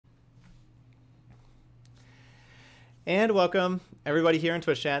And welcome everybody here in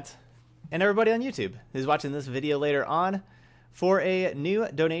Twitch chat and everybody on YouTube who's watching this video later on. For a new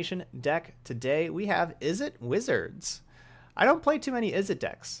donation deck today, we have Izzet Wizards. I don't play too many Izzet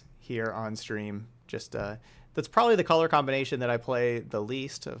decks here on stream. Just that's probably the color combination that I play the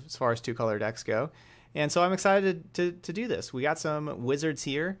least as far as two color decks go. And so I'm excited to do this. We got some Wizards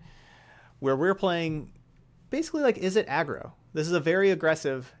here where we're playing basically like Izzet aggro. This is a very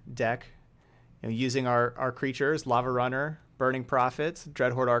aggressive deck. Using our creatures, Lava Runner, Burning Prophet,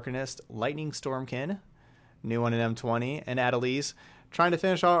 Dreadhorde Arcanist, Lightning Stormkin, new one in M20, and Adeliz, trying to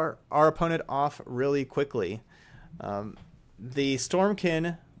finish our opponent off really quickly. The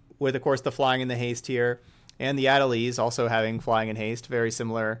Stormkin, with of course the flying and the haste here, and the Adeliz also having flying and haste, very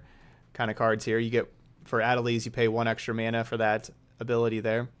similar kind of cards here. You get, for Adeliz, you pay 1 extra mana for that ability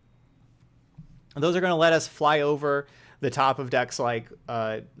there. And those are going to let us fly over the top of decks like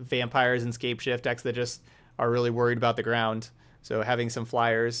Vampires and Scapeshift, decks that just are really worried about the ground. So having some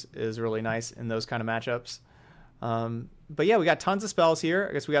flyers is really nice in those kind of matchups. But yeah, we got tons of spells here.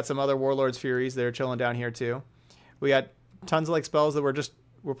 I guess we got some other Warlord's Furies that are chilling down here too. We got tons of like spells that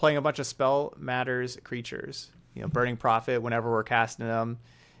we're playing a bunch of Spell Matters creatures. You know, Burning Prophet, whenever we're casting them,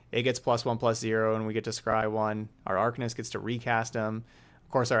 it gets +1/+0 and we get to scry 1. Our Arcanist gets to recast them. Of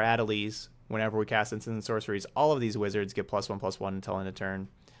course, our Adeliz, whenever we cast instants and sorceries, all of these wizards get +1/+1 until end of turn.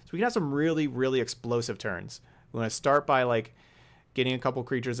 So we can have some really, really explosive turns. We want to start by like getting a couple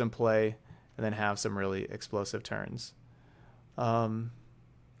creatures in play and then have some really explosive turns. Our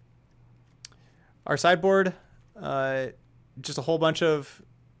sideboard, just a whole bunch of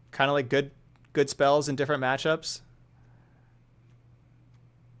kind of like good spells in different matchups.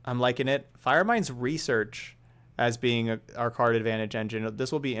 I'm liking it. Firemind's Research as being our card advantage engine.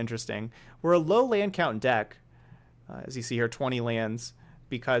 This will be interesting. We're a low land count deck, as you see here, 20 lands,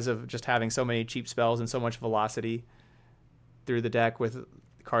 because of just having so many cheap spells and so much velocity through the deck with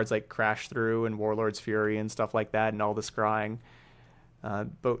cards like Crash Through and Warlord's Fury and stuff like that, and all the scrying.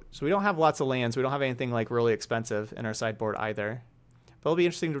 So we don't have lots of lands. We don't have anything like really expensive in our sideboard either. But it'll be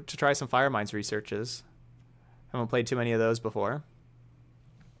interesting to try some Firemind's Researches. Haven't played too many of those before.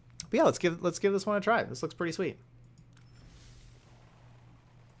 But yeah, let's give this one a try. This looks pretty sweet.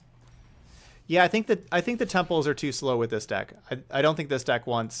 Yeah, I think the temples are too slow with this deck. I don't think this deck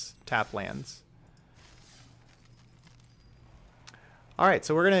wants tap lands. All right,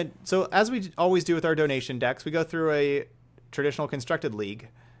 so as we always do with our donation decks, we go through a traditional constructed league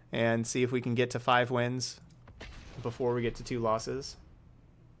and see if we can get to 5 wins before we get to 2 losses.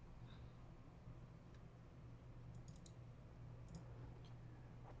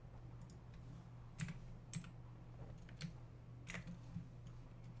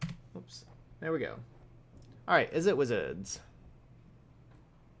 Oops. There we go. All right, Izzet Wizards.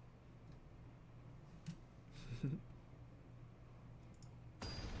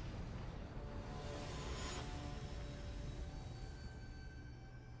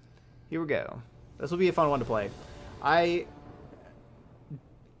 Here we go. This will be a fun one to play. I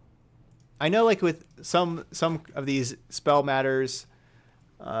know, like with some of these Spell Matters,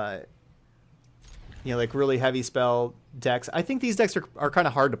 like really heavy spell decks, I think these decks are kind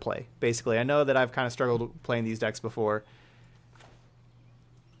of hard to play, basically. I know that I've kind of struggled playing these decks before.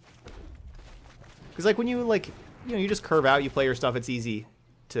 Because like when you you just curve out, you play your stuff, it's easy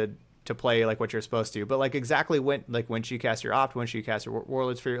to play like what you're supposed to. But like exactly when should you cast your Opt, when should you cast your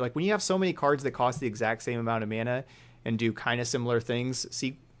Warlord's Fury, like when you have so many cards that cost the exact same amount of mana and do kind of similar things,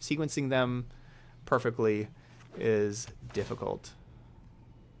 sequencing them perfectly is difficult.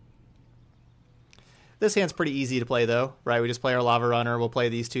 This hand's pretty easy to play though, right? We just play our Lava Runner. We'll play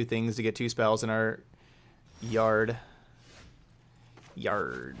these 2 things to get 2 spells in our yard.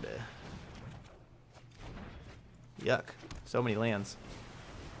 Yuck. So many lands.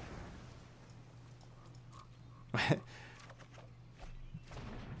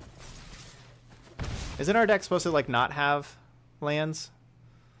 Isn't our deck supposed to like not have lands?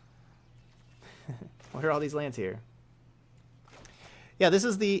 What are all these lands here? Yeah, this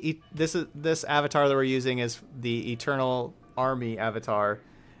avatar that we're using is the Eternal Army avatar.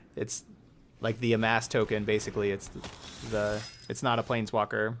 It's like the amass token, basically. It's not a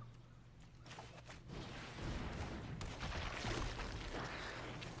planeswalker.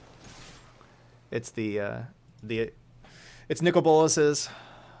 It's it's Nicol Bolas's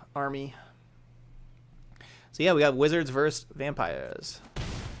army. So yeah, we got Wizards versus Vampires.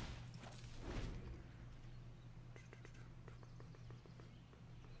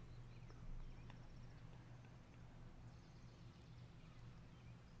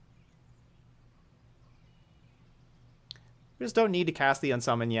 We just don't need to cast the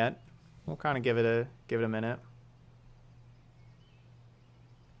Unsummon yet. We'll kind of give it a minute.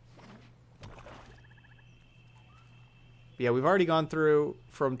 Yeah, we've already gone through,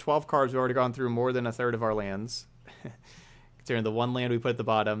 from 12 cards, we've already gone through more than a third of our lands. Considering the one land we put at the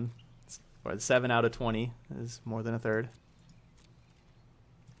bottom, or 7 out of 20 is more than a third.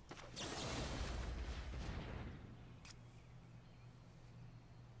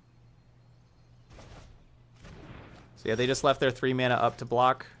 So yeah, they just left their 3 mana up to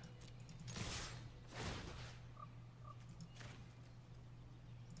block.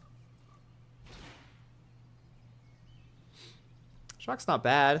 Shock's not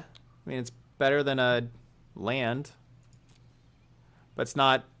bad. I mean, it's better than a land, but it's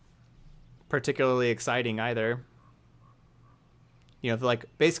not particularly exciting either. You know, if like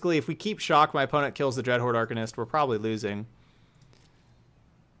basically if we keep Shock, my opponent kills the Dreadhorde Arcanist, we're probably losing.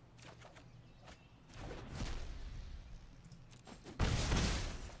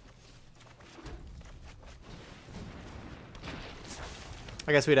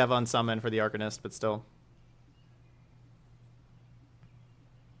 I guess we'd have Unsummon for the Arcanist, but still.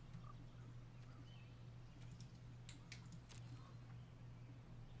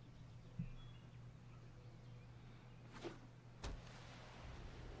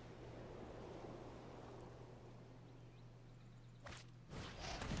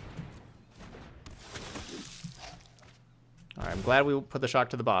 Alright, I'm glad we put the Shock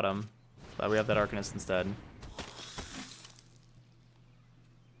to the bottom. Glad we have that Arcanist instead.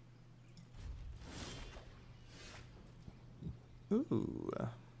 Ooh.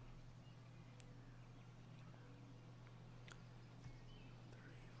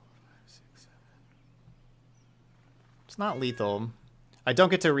 It's not lethal. I don't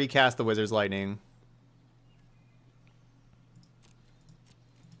get to recast the Wizard's Lightning.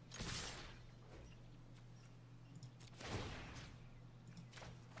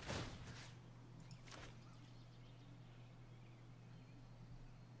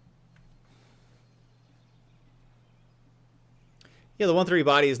 Yeah, the 1/3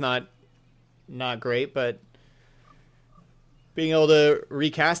 body is not great, but being able to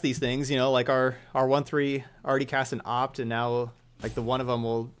recast these things, you know, like our 1/3 already cast an opt, and now like the one of them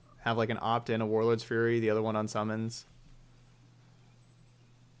will have like an opt and a Warlord's Fury, the other one unsummons.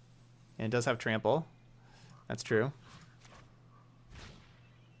 And it does have trample. That's true.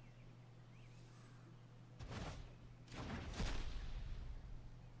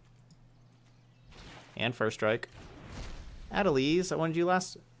 And first strike. Adeliz, I wanted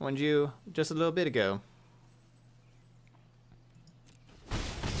you just a little bit ago.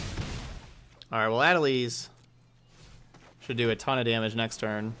 Alright, well Adeliz should do a ton of damage next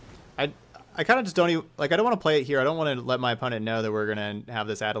turn. I kind of just don't even, like, I don't want to play it here. I don't want to let my opponent know that we're going to have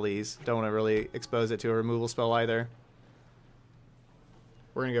this Adeliz. Don't want to really expose it to a removal spell either.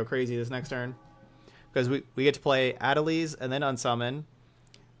 We're going to go crazy this next turn. Because we get to play Adeliz and then Unsummon.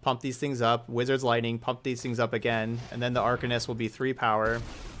 Pump these things up, Wizard's Lightning, pump these things up again, and then the Arcanist will be 3 power.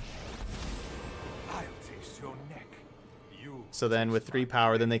 I'll taste your neck. So then with 3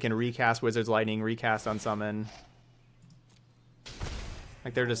 power, then they can recast Wizard's Lightning, recast Unsummon.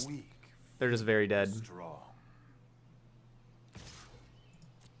 Like they're just very dead.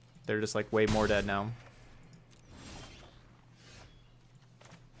 They're just like way more dead now.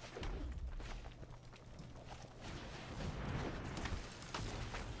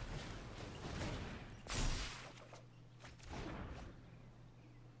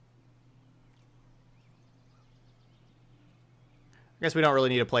 I guess we don't really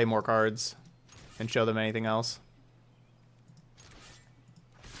need to play more cards and show them anything else.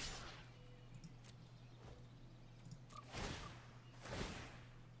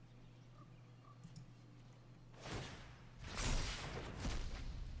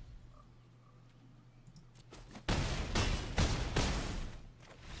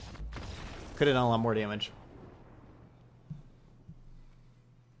 Could have done a lot more damage.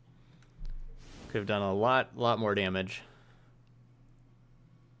 Could have done a lot more damage.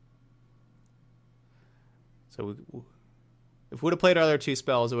 So if we would have played our other 2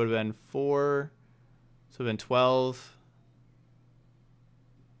 spells, it would have been 4, so it would have been 12,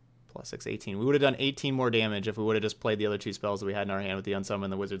 plus 6, 18. We would have done 18 more damage if we would have just played the other 2 spells that we had in our hand with the Unsummon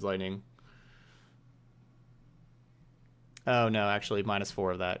and the Wizard's Lightning. Oh no, actually minus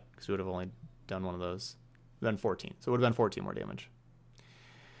 4 of that, because we would have only done one of those. Then 14, so it would have been 14 more damage.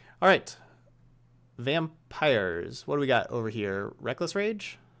 All right, Vampires. What do we got over here? Reckless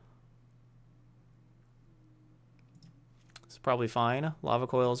Rage? Probably fine. Lava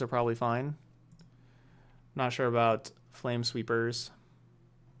Coils are probably fine. Not sure about Flame Sweepers.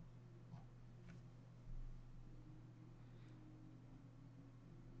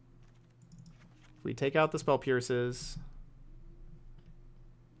 If we take out the Spell Pierces,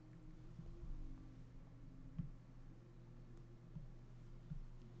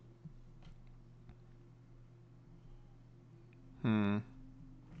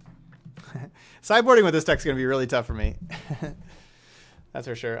 Sideboarding with this deck's going to be really tough for me. That's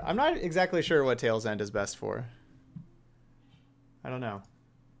for sure. I'm not exactly sure what Tail's End is best for. I don't know.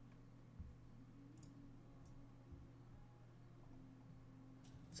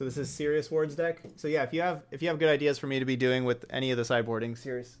 So this is Serious Ward's deck. So yeah, if you have good ideas for me to be doing with any of the sideboarding,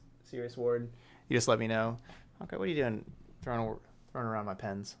 Serious Ward, you just let me know. Okay, what are you doing? Throwing around my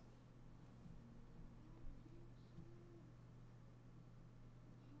pens.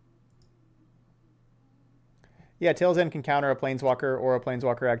 Yeah, Tail's End can counter a Planeswalker or a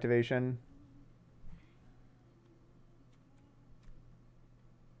Planeswalker activation.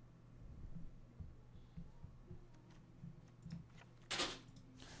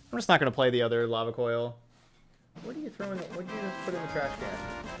 I'm just not going to play the other Lava Coil. What are you throwing? What did you just put in the trash can?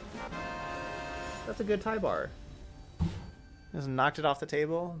 That's a good tie bar. Just knocked it off the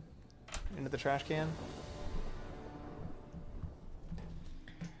table into the trash can.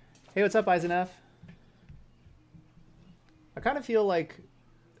 Hey, what's up, Eisenf? I kind of feel like,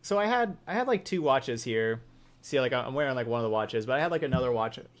 so I had like 2 watches here. See, like I'm wearing like one of the watches, but I had like another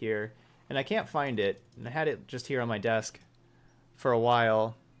watch here, and I can't find it. And I had it just here on my desk for a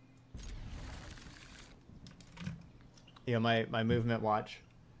while. You know, my movement watch.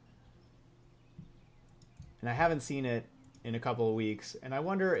 And I haven't seen it in a couple of weeks, and I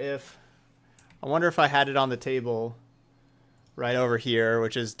wonder if I had it on the table right over here,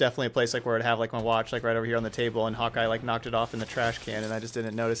 which is definitely a place like where I'd have like my watch like right over here on the table, and Hawkeye like knocked it off in the trash can and I just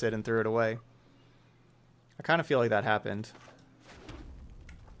didn't notice it and threw it away. I kind of feel like that happened.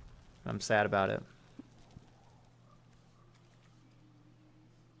 I'm sad about it.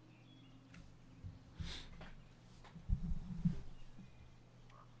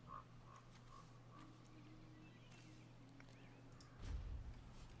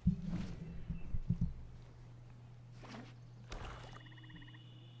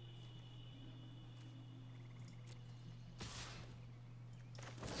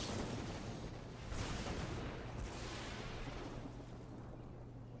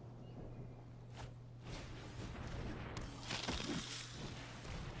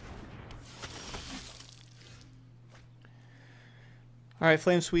 All right,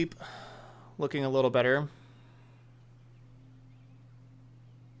 Flame Sweep looking a little better.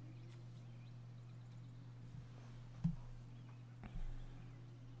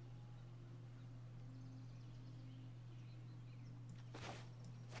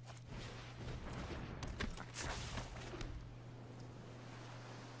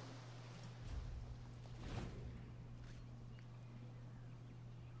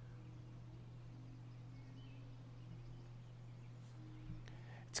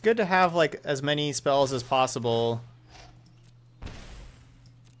 It's good to have like as many spells as possible.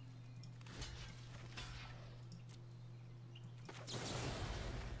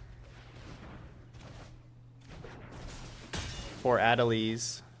 For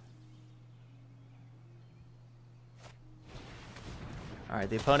Adeliz. Alright,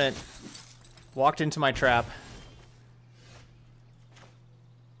 the opponent walked into my trap.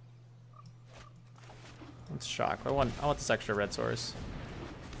 Let's shock. I want this extra red source.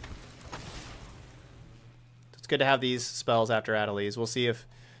 It's good to have these spells after Adeliz. We'll see if,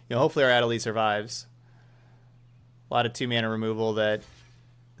 you know, hopefully our Adeliz survives. A lot of 2-mana removal that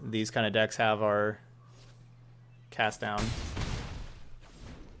these kind of decks have are cast down.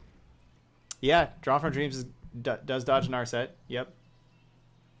 Yeah, Drawn from Dreams does dodge an Narset. Yep.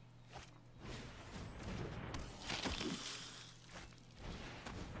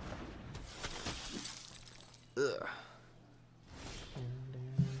 Ugh.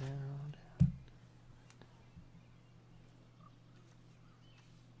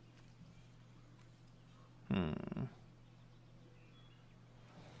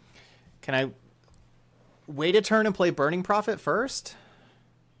 Can I wait a turn and play Burning Prophet first?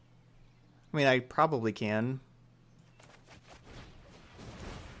 I mean, I probably can.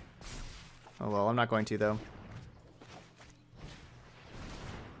 Oh well, I'm not going to though.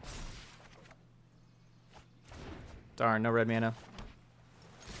 Darn, no red mana.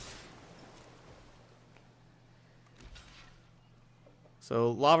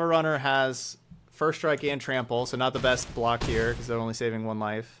 So Lava Runner has First Strike and Trample, so not the best block here because they're only saving 1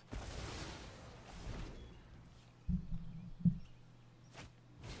 life.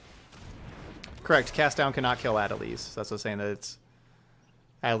 Correct, Cast Down cannot kill Adeliz. So that's what I'm saying, that it's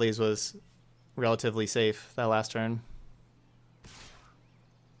Adeliz was relatively safe that last turn.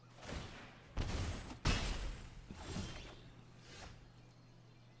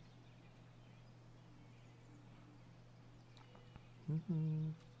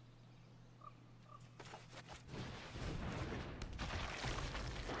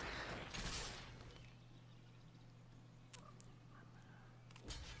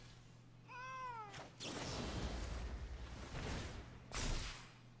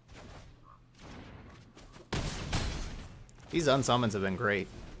 These unsummons have been great.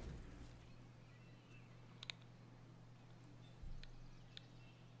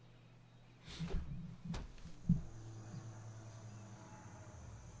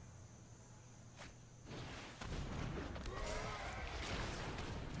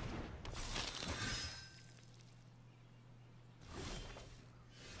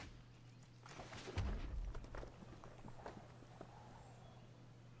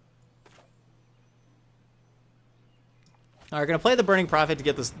 Alright, we're going to play the Burning Prophet to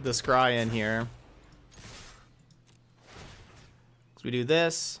get this scry in here. So we do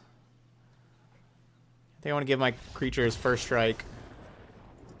this. I think I want to give my creatures first strike.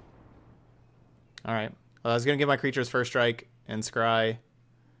 Alright. Well, I was going to give my creatures first strike and scry.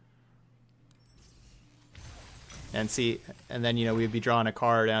 And see, and then, you know, we'd be drawing a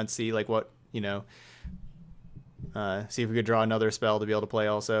card and see, like, what, you know, see if we could draw another spell to be able to play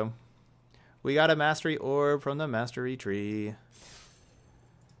also. We got a Mastery Orb from the Mastery Tree.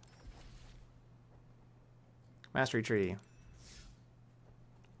 Mastery Tree.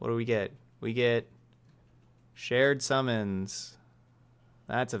 What do we get? We get Shared Summons.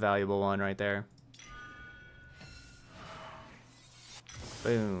 That's a valuable one right there.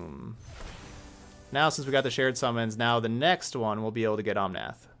 Boom. Now, since we got the Shared Summons, now the next one we'll be able to get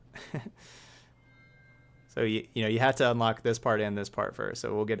Omnath. So, you know, you have to unlock this part and this part first.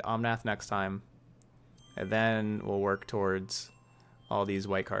 So we'll get Omnath next time. And then we'll work towards all these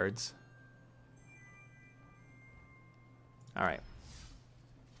white cards. All right.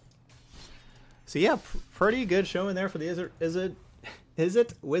 So, yeah, pretty good showing there for the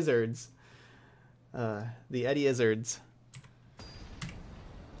Izzet Wizards. The Eddie Izzards.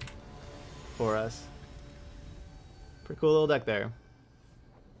 For us. Pretty cool little deck there.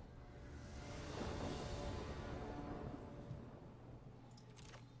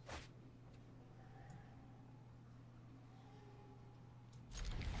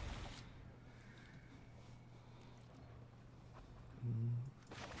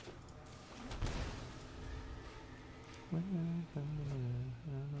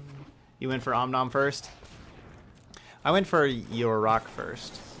 You went for Omnom first? I went for your rock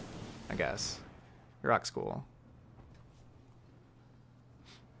first, I guess. Your rock's cool.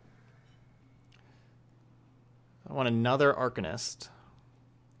 I want another Arcanist.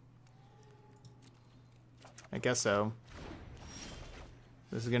 I guess so.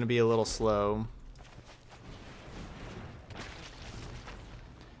 This is going to be a little slow.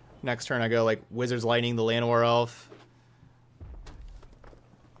 Next turn I go like Wizard's Lightning the Llanowar Elf.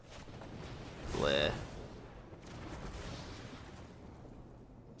 Bleh.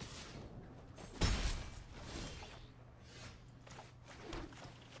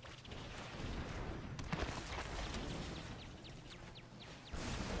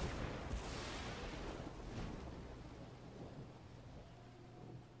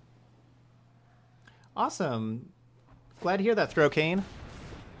 Awesome. Glad to hear that, Throkane.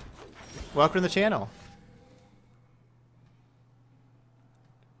 Welcome to the channel.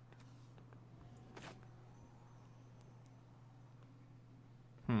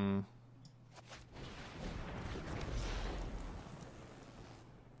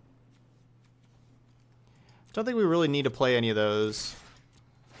 Don't think we really need to play any of those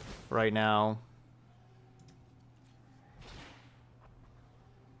right now.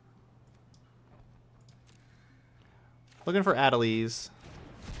 Looking for Adelies.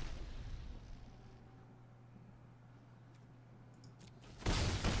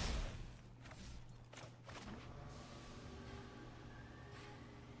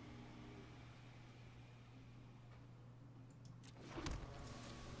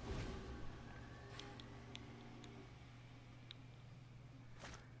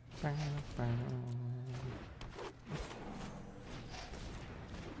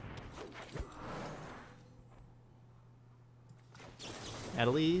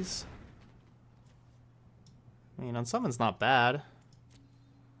 Adelies. I mean, on summon's not bad.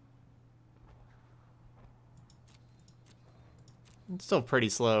 It's still pretty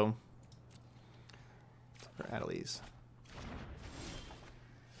slow for Adelies.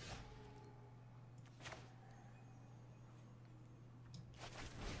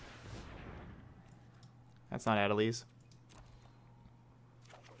 That's not Adelies.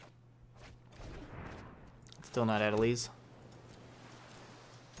 Still not Adelies.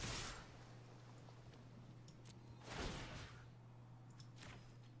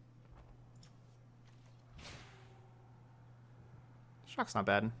 Shock's not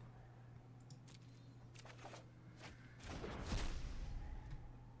bad.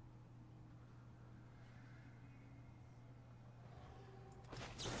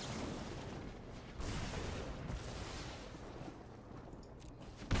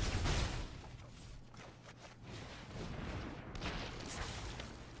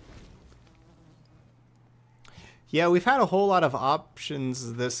 Yeah, we've had a whole lot of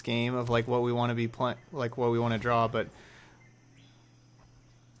options this game of like what we want to be playing, like what we want to draw, but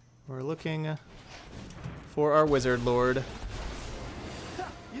we're looking for our Wizard Lord.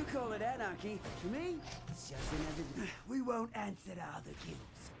 You call it anarchy. To me, it's just another... We won't answer to other guilds.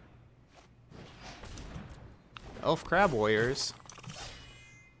 Elf Crab Warriors.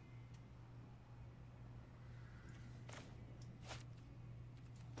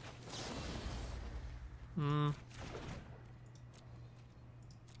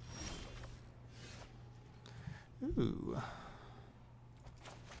 Ooh.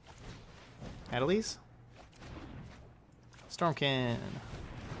 Adelies? Stormkin.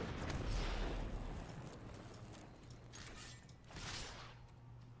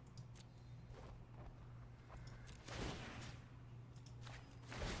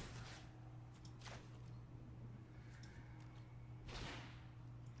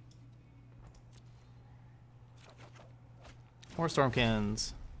 More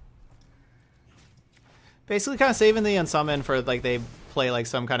Stormkins. Basically kind of saving the unsummon for like they play like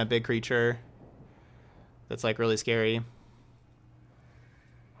some kind of big creature that's like really scary.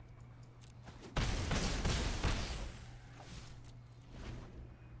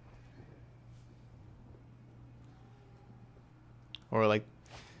 Or like,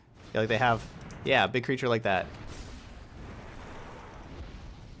 yeah, like they have, yeah, a big creature like that.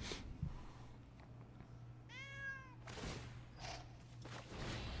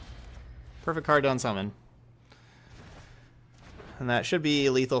 Perfect card to unsummon. And that should be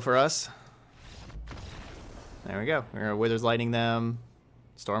lethal for us. There we go. We're gonna Withers Lightning them.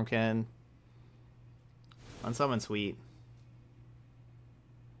 Stormkin. Unsummon Sweet.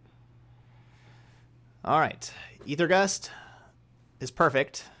 Alright. Ether Gust is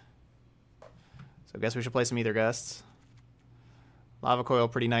perfect. So I guess we should play some Ether Gusts. Lava Coil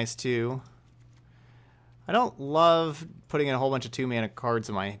pretty nice too. I don't love putting in a whole bunch of 2-mana cards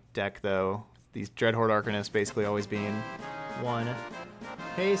in my deck though. These Dreadhorde Arcanists basically always being one.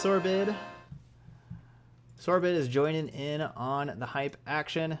 Hey Sorbid. Sorbid is joining in on the hype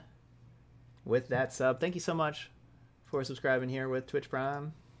action with that sub. Thank you so much for subscribing here with Twitch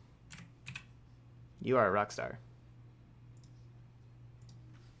Prime. You are a rock star.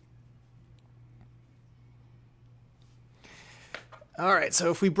 All right,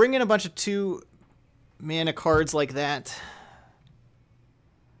 so if we bring in a bunch of 2-mana cards like that,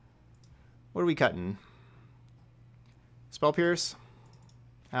 what are we cutting? Spell Pierce?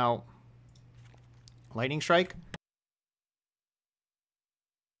 Out. Lightning Strike?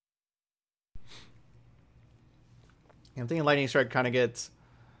 I'm thinking Lightning Strike kind of gets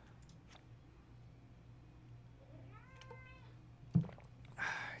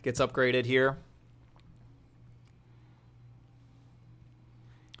upgraded here.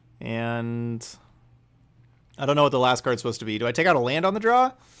 And I don't know what the last card's supposed to be. Do I take out a land on the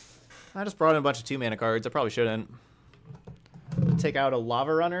draw? I just brought in a bunch of 2-mana cards. I probably shouldn't. Take out a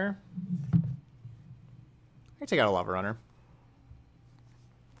Lava Runner. I can take out a Lava Runner.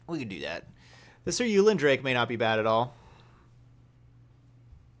 We can do that. This Sir Yulin Drake may not be bad at all.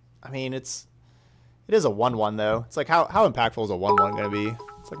 I mean, it is a 1/1 though. It's like how impactful is a 1/1 going to be?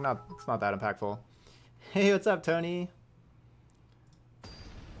 It's not that impactful. Hey, what's up, Tony?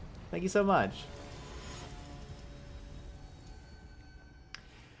 Thank you so much.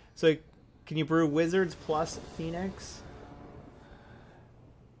 So, can you brew Wizards plus Phoenix?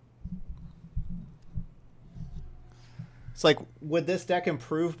 It's like, would this deck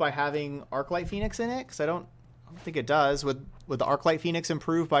improve by having Arclight Phoenix in it? Because I don't think it does. Would the Arclight Phoenix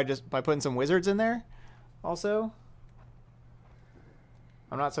improve by putting some Wizards in there? Also,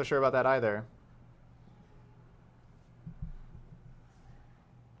 I'm not so sure about that either.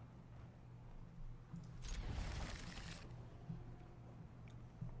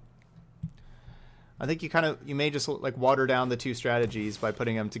 I think you may just like water down the two strategies by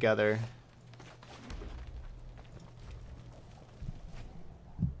putting them together.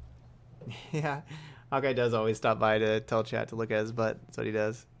 Yeah, Hawkeye does always stop by to tell chat to look at his butt. That's what he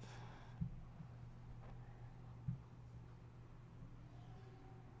does.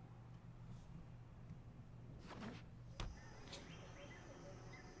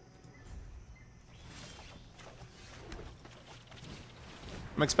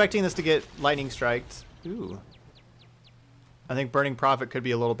 I'm expecting this to get lightning striked. Ooh. I think Burning Prophet could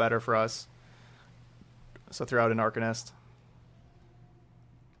be a little better for us. So throw out an Arcanist.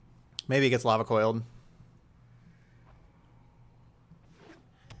 Maybe it gets lava coiled.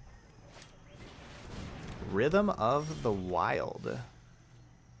 Rhythm of the Wild.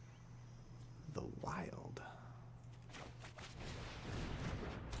 The Wild.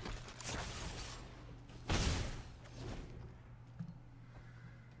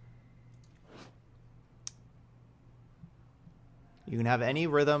 You can have any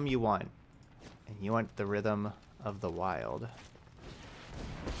rhythm you want. And you want the rhythm of the wild.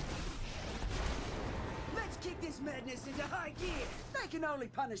 Let's kick this madness into high gear. They can only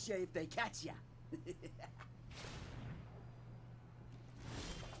punish you if they catch you.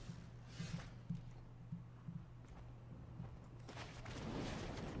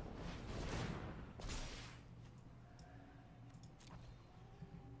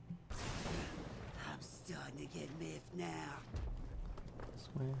 I'm starting to get miffed now.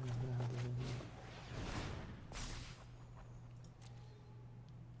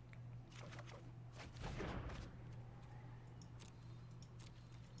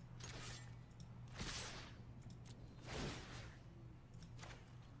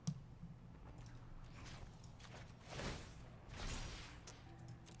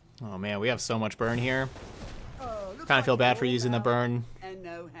 Oh man, we have so much burn here. Oh, Kind of feel bad for using the burn and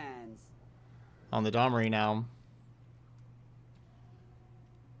no hands. on the Domri now.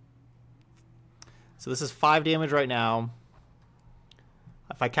 So this is 5 damage right now.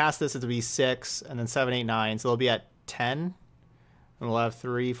 If I cast this, it'll be 6, and then 7, 8, 9. So it'll be at 10. And we'll have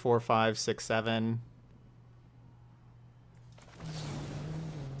 3, 4, 5, 6, 7.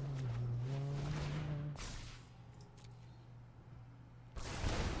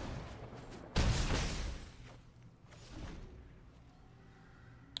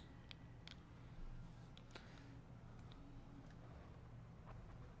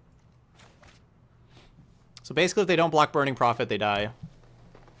 So basically, if they don't block Burning Prophet, they die.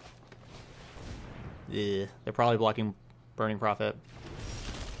 Yeah, they're probably blocking Burning Prophet.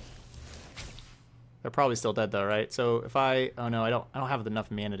 They're probably still dead though, right? So if I, oh no, I don't have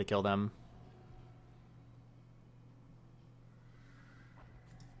enough mana to kill them.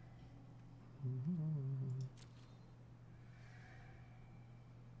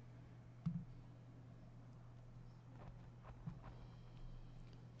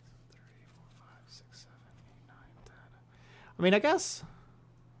 I mean, I guess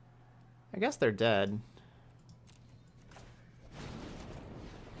they're dead.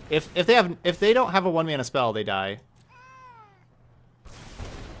 If they don't have a 1-mana spell, they die.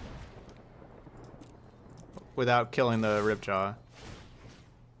 Without killing the Ripjaw.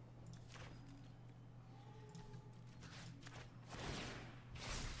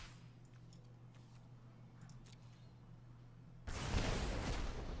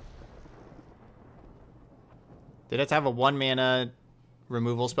 Did it have a 1-mana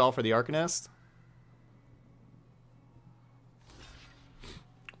removal spell for the Arcanist?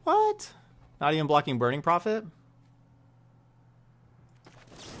 What? Not even blocking Burning Prophet?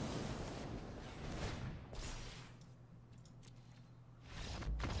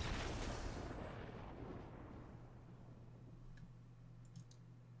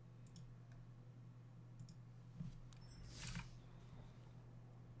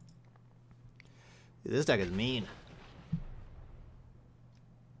 This deck is mean.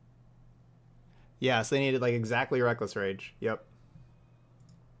 Yeah, so they needed like exactly Reckless Rage. Yep.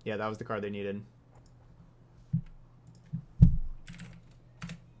 Yeah, that was the card they needed.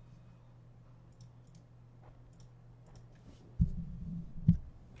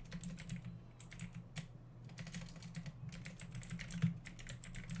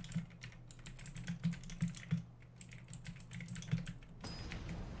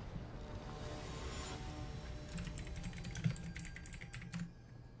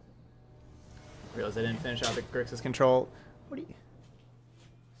 Realized I didn't finish out the Grixis control. What do you...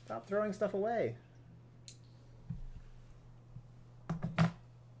 Stop throwing stuff away. I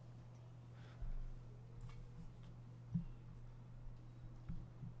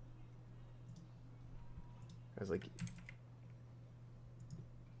was like...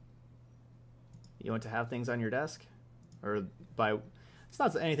 You want to have things on your desk? Or by... It's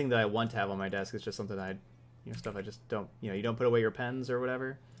not anything that I want to have on my desk. It's just something that I... You know, stuff I just don't... You know, you don't put away your pens or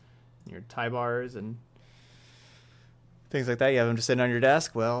whatever. Your tie bars and things like that. You have them just sitting on your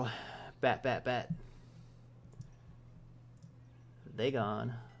desk. Well, bat. They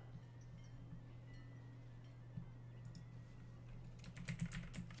gone.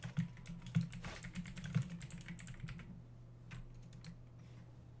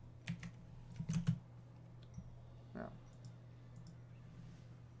 No.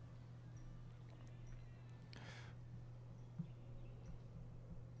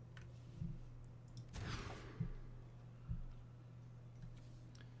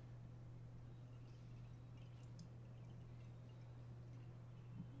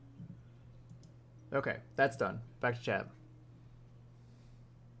 Okay, that's done. Back to chat.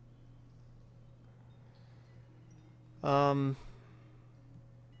 I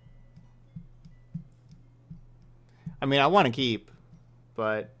mean, I want to keep.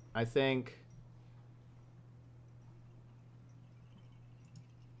 but I think...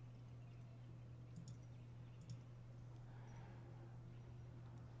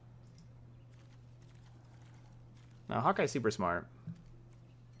 No, Hawkeye's super smart.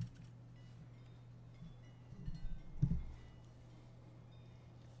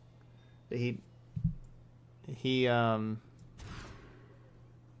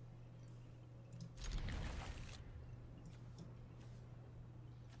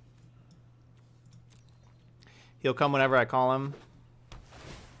 He'll come whenever I call him,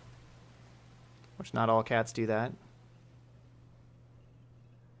 which not all cats do that.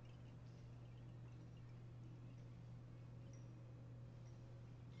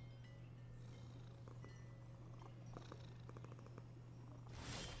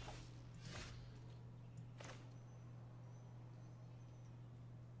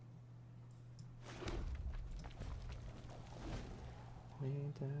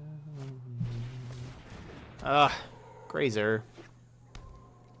 Grazer.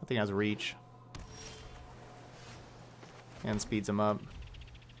 I think it has reach. And speeds him up.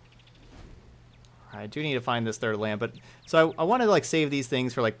 I do need to find this third land, but so I want to like save these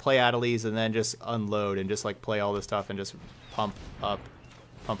things for like play Adelies and then just unload and just like play all this stuff and just pump our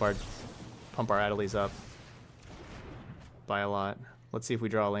Adelies up by a lot. Let's see if we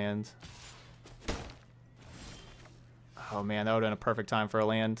draw a land. Oh man, that would have been a perfect time for a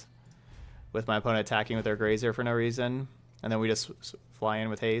land. With my opponent attacking with their Grazer for no reason. And then we just fly in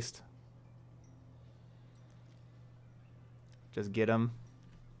with haste. Just get him.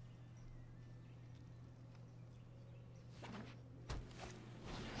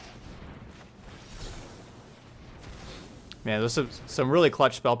 Man, there's some really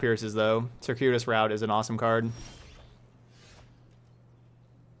clutch spell pierces though. Circuitous Route is an awesome card.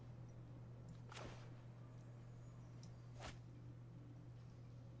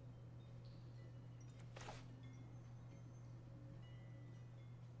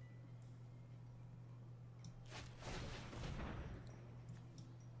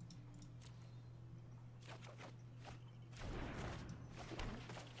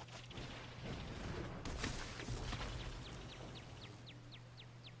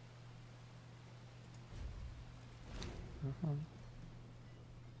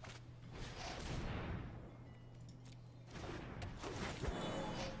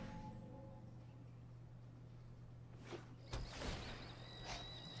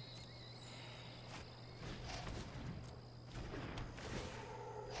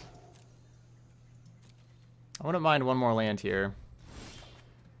 I wouldn't mind one more land here.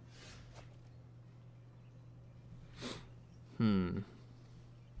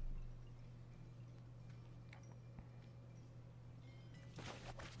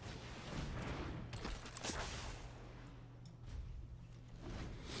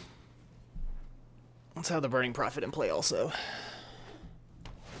 Let's have the Burning Prophet in play also.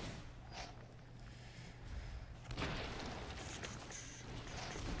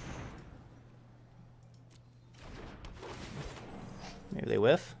 Maybe they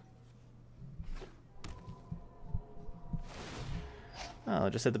whiff. Oh,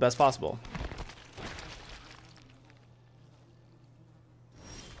 just hit the best possible.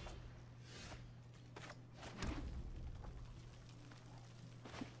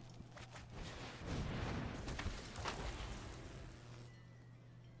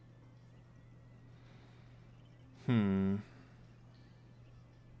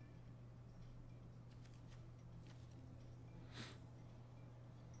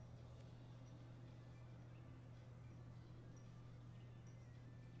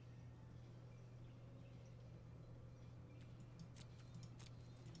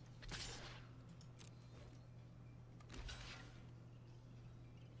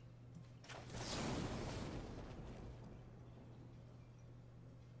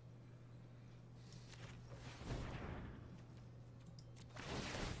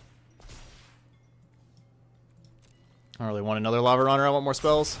 I don't really want another Lava Runner. I want more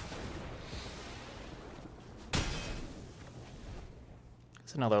spells.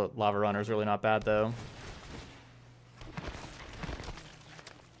 It's another Lava Runner is really not bad, though.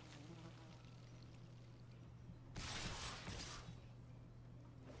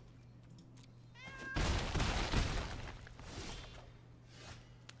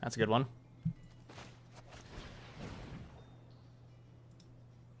 That's a good one.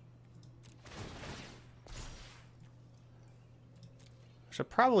 I should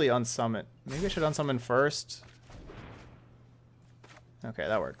probably unsummon. Maybe I should unsummon first. Okay,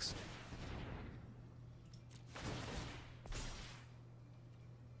 that works.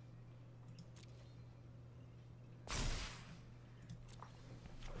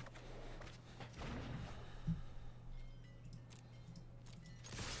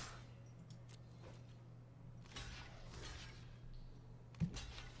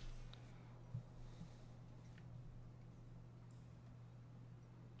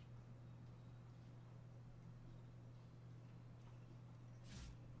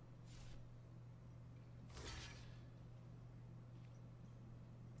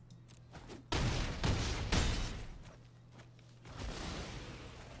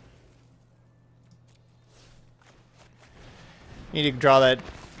 Need to draw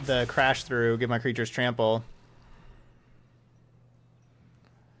the crash through, give my creatures trample.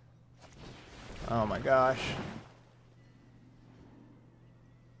 Oh my gosh.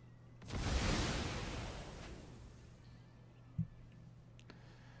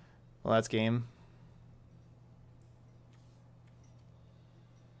 Well, that's game.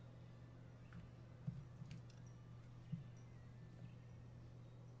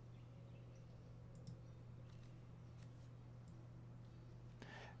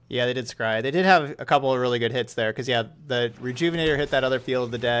 Yeah, they did scry. They did have a couple of really good hits there, because, yeah, the Rejuvenator hit that other Field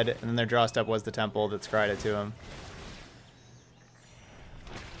of the Dead, and then their draw step was the Temple that scryed it to him.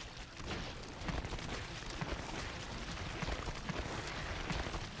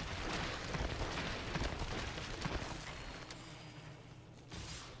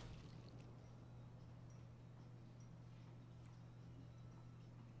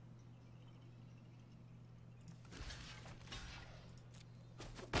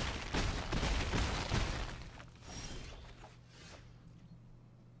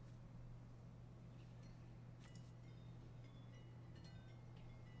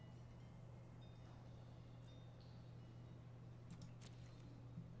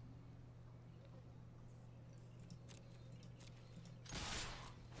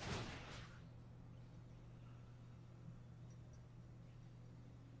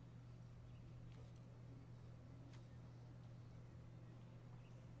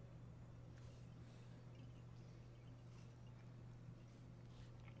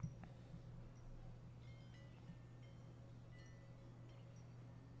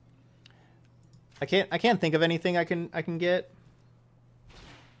 I can't think of anything I can get.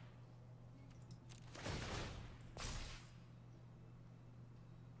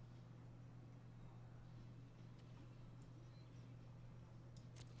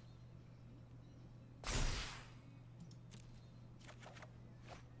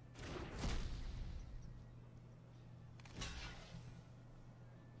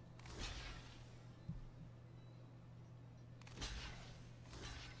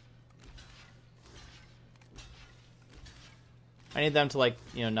 I need them to, like,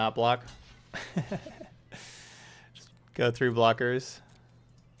 you know, not block. Just go through blockers.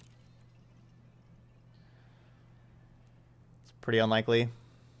 It's pretty unlikely.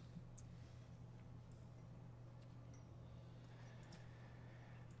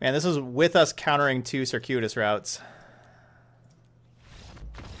 Man, this is with us countering 2 circuitous routes.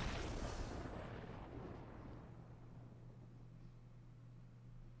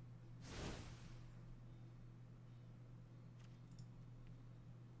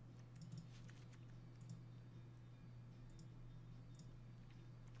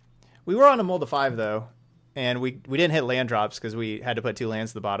 We were on a Mold of 5, though, and we didn't hit land drops because we had to put 2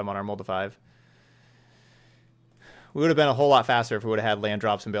 lands at the bottom on our Mold of 5. We would have been a whole lot faster if we would have had land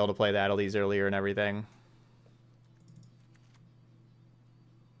drops and be able to play the Adelies earlier and everything.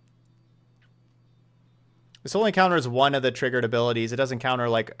 This only counters one of the triggered abilities. It doesn't counter,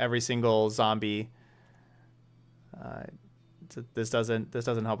 like, every single zombie. This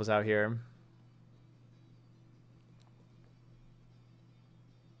doesn't help us out here.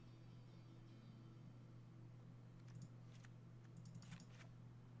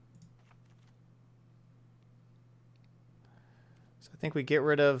 I think we get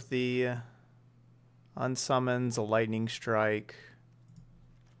rid of the unsummons, a lightning strike.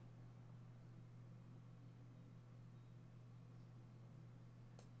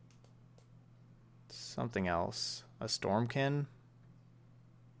 Something else. A Stormkin.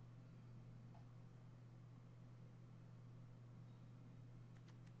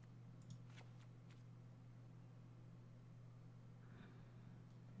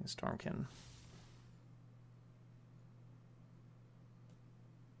 Stormkin.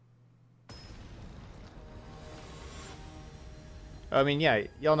 I mean, yeah,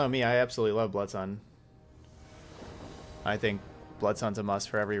 y'all know me. I absolutely love Bloodsun. I think Bloodsun's a must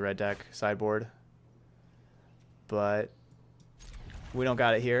for every red deck sideboard. But we don't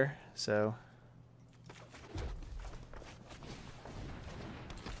got it here, so...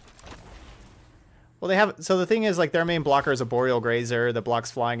 Well, they have... So the thing is, like, their main blocker is a Boreal Grazer that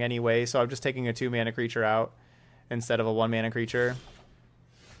blocks flying anyway, so I'm just taking a 2-mana creature out instead of a 1-mana creature.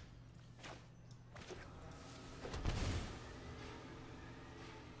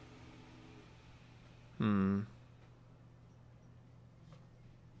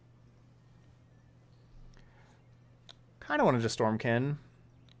 Kind of want to just Stormkin.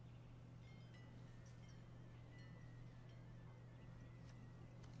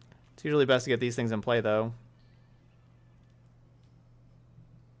 It's usually best to get these things in play, though.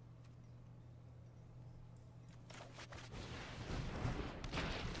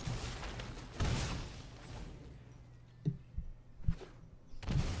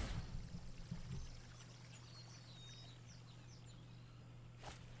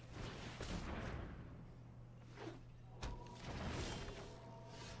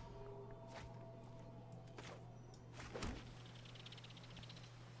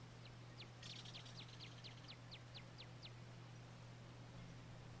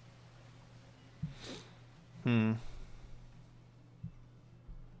 Hmm.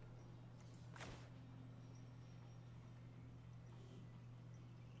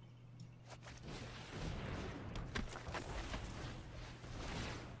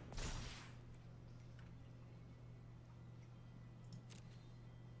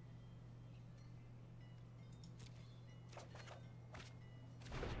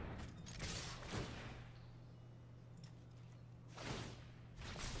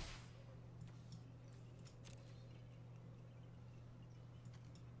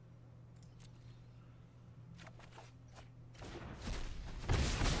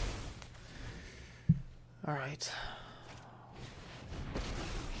 All right.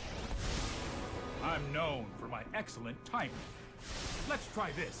 I'm known for my excellent timing. Let's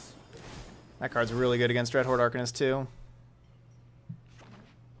try this. That card's really good against Dreadhorde Arcanist too.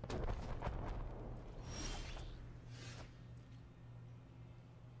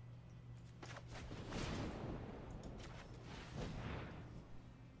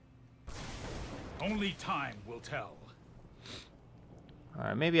 Only time will tell.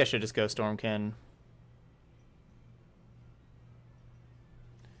 Alright, maybe I should just go Stormkin.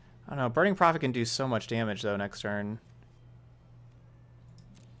 I don't know, Burning Prophet can do so much damage though next turn.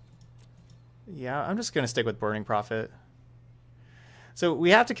 Yeah, I'm just going to stick with Burning Prophet. So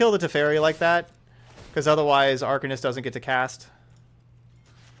we have to kill the Teferi like that, because otherwise Arcanist doesn't get to cast.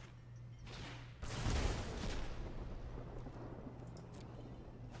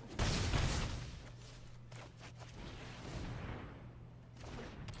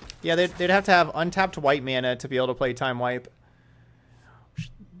 Yeah, they'd have to have untapped white mana to be able to play Time Wipe.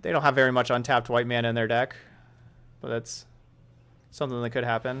 They don't have very much untapped white mana in their deck, but that's something that could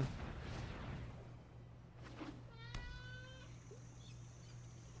happen.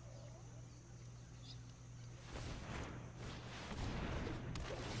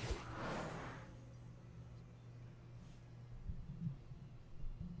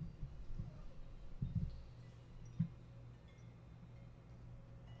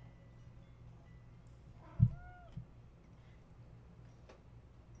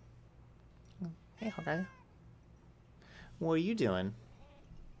 Hey, Hawkeye. What are you doing?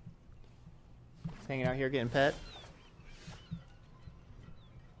 Just hanging out here getting pet?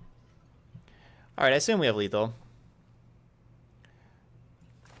 Alright, I assume we have lethal.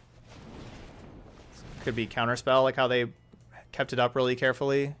 Could be counterspell, like how they kept it up really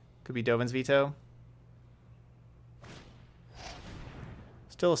carefully. Could be Dovin's Veto.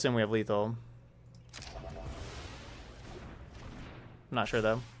 Still assume we have lethal. I'm not sure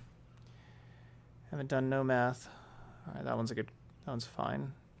though. Haven't done no math. Alright, that one's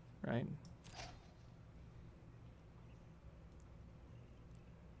fine, right?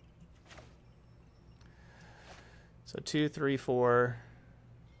 So 2, 3, 4,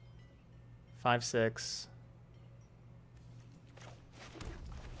 5, 6.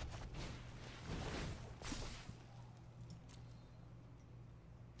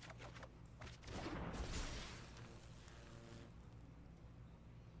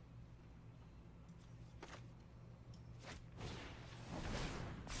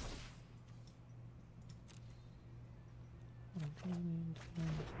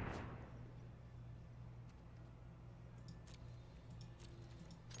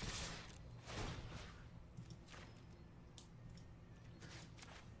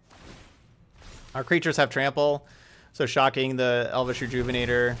 Our creatures have trample, so shocking the Elvish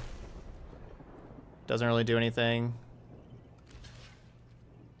Rejuvenator doesn't really do anything.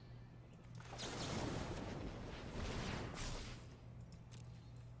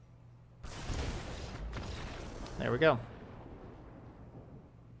 There we go.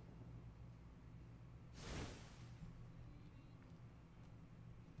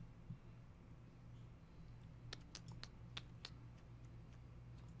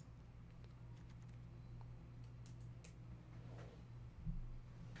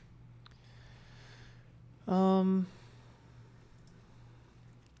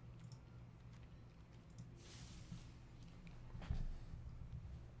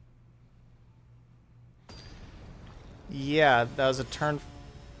 Yeah, that was a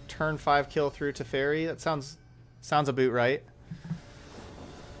turn 5 kill through Teferi. That sounds a boot right.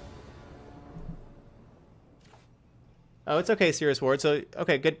 Oh, it's okay, Sirius Ward. So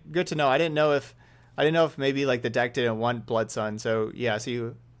okay, good to know. I didn't know if maybe like the deck didn't want Blood Sun. So yeah,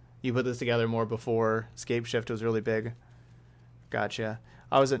 so you put this together more before Scape Shift was really big. Gotcha.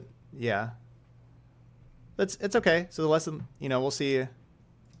 I wasn't. Yeah. It's okay. So the lesson, we'll see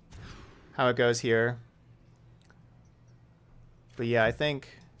how it goes here. But yeah,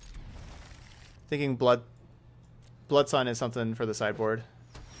 thinking Blood Sun is something for the sideboard.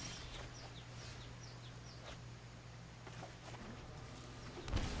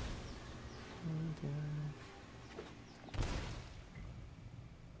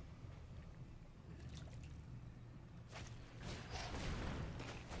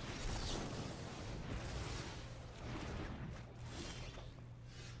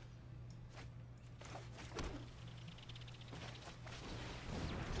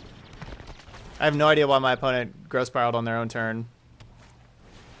 I have no idea why my opponent growth spiraled on their own turn.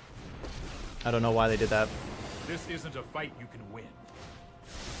 I don't know why they did that. This isn't a fight you can win.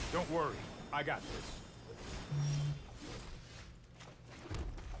 Don't worry, I got this.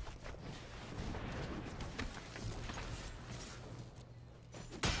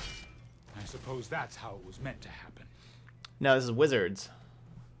 I suppose that's how it was meant to happen. No, this is Wizards.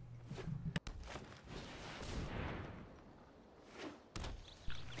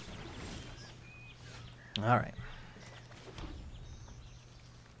 All right.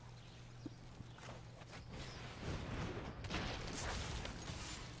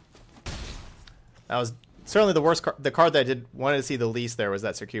 That was certainly the worst the card that I wanted to see the least there was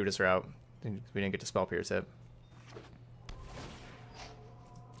that Circuitous Route. We didn't get to Spell Pierce it.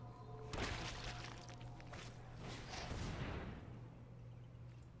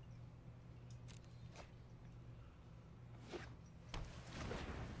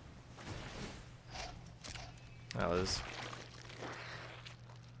 That was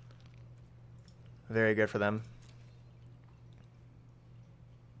very good for them.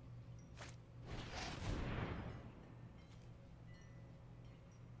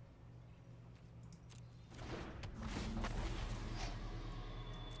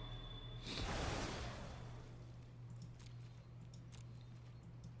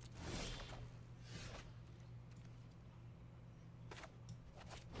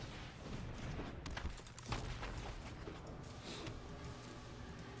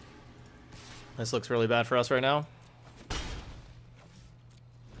 This looks really bad for us right now.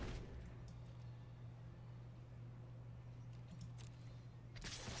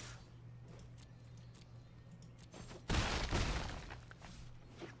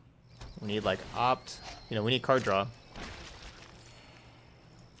 We need like opt, you know, we need card draw.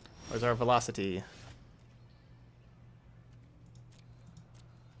 Where's our velocity?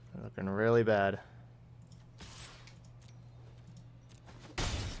 We're looking really bad.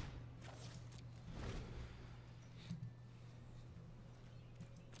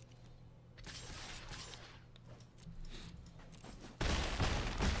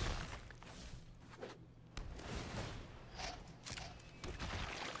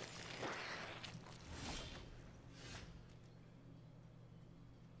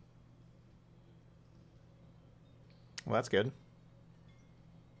 Well, that's good.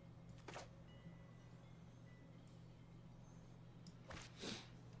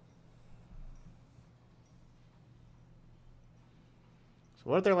 So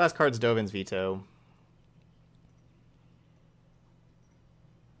what if their last card's Dovin's Veto?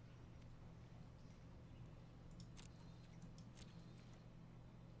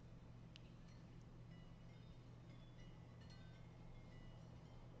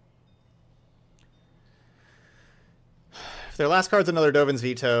 If their last card's another Dovin's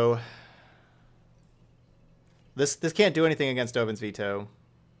Veto, this can't do anything against Dovin's Veto.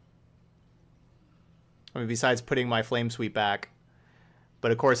 I mean, besides putting my Flame Sweep back.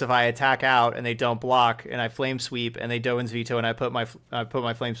 But of course, if I attack out and they don't block, and I Flame Sweep and they Dovin's Veto, and I put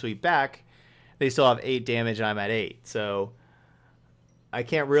my Flame Sweep back, they still have 8 damage, and I'm at 8. So I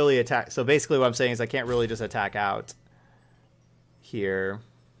can't really attack. So basically, what I'm saying is I can't really just attack out here.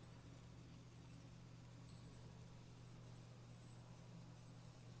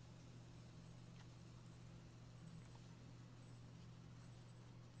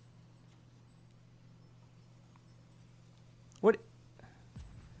 What?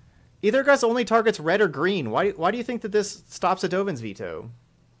 Either guy's only targets red or green. Why do you think that this stops a Dovin's Veto?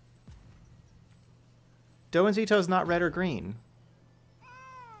 Dovin's Veto is not red or green.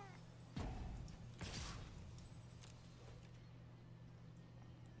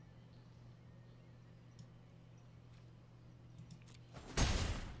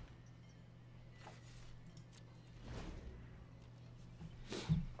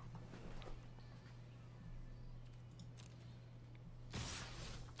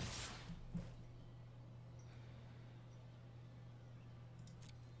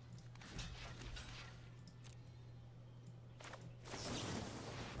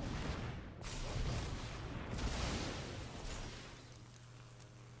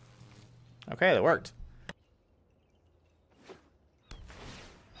 Okay, that worked.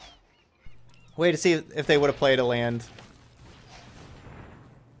 Wait to see if they would have played a land.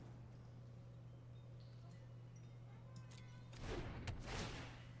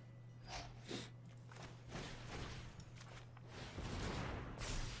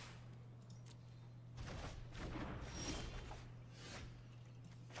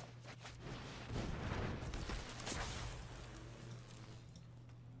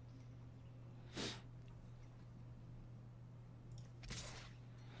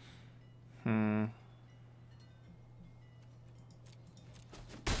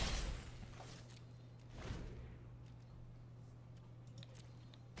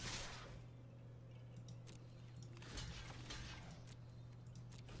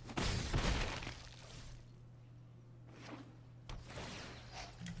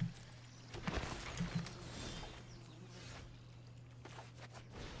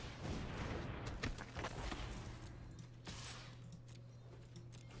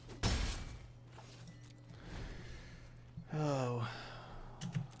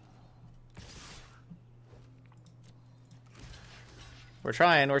 We're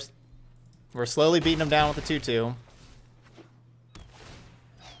trying. We're slowly beating them down with the 2/2.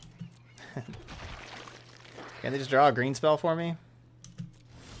 Can they just draw a green spell for me?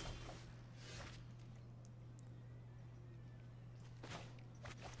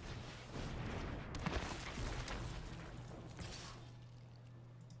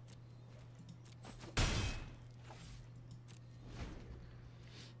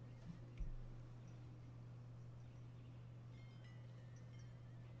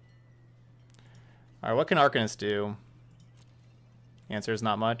 Alright, what can Arcanist do? Answer is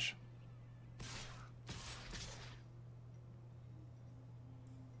not much.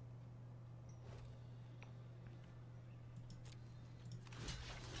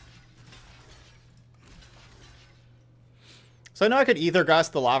 So I know I could either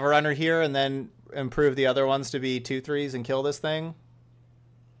gust the Lava Runner here and then improve the other ones to be 2/3s and kill this thing.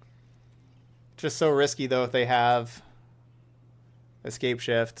 Just so risky though if they have Escape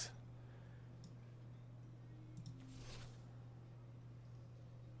Shift.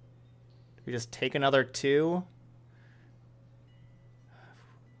 We just take another 2.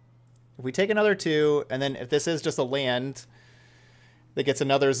 If we take another 2, and then if this is just a land that gets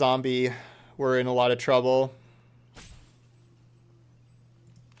another zombie, we're in a lot of trouble.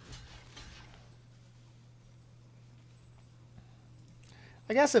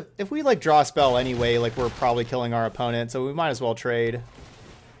 I guess if we like draw a spell anyway, like we're probably killing our opponent, so we might as well trade.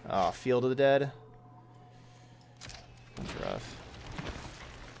 Oh, Field of the Dead. That's rough.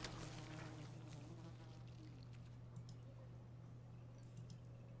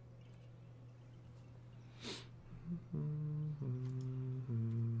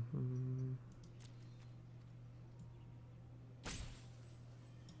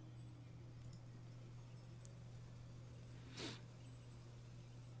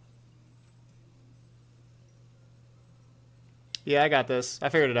 Yeah, I got this. I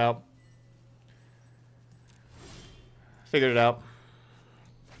figured it out. Figured it out.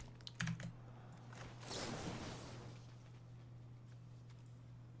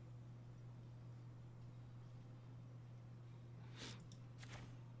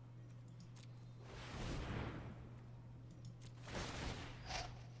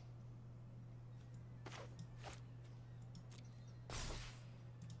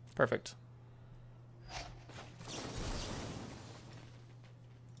 Perfect.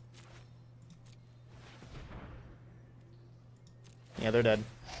 Yeah, they're dead.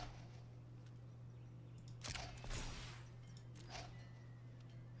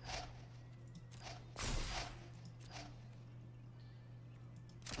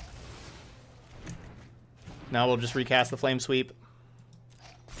 Now we'll just recast the Flame Sweep.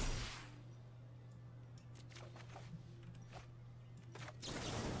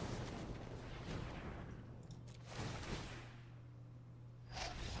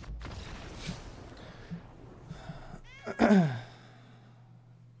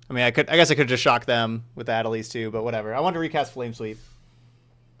 I mean, I guess I could just shock them with that at least too, but whatever. I want to recast Flame Sweep.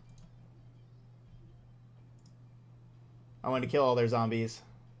 I wanted to kill all their zombies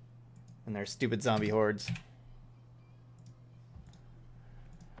and their stupid zombie hordes.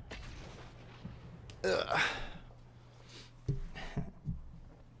 Ugh.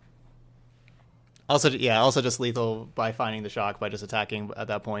 Also just lethal by finding the shock by just attacking at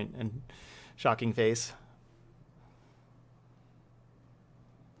that point and shocking face.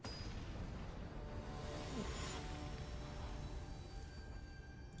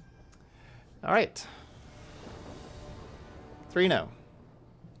 All right. 3-0.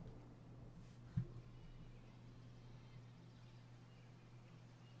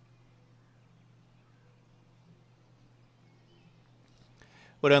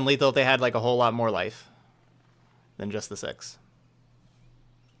 Would have been lethal if they had like a whole lot more life than just the 6.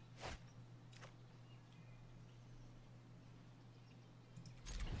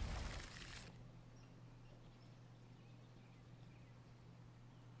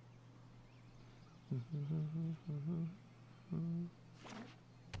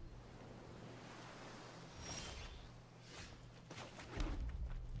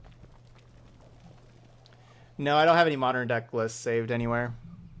 No, I don't have any modern deck lists saved anywhere.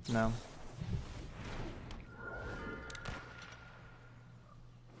 No.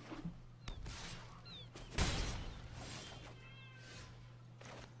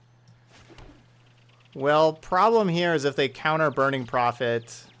 Well, problem here is if they counter Burning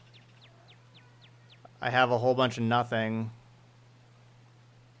Prophet, I have a whole bunch of nothing.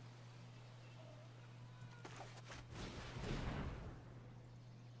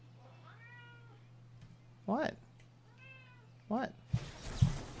 What? What?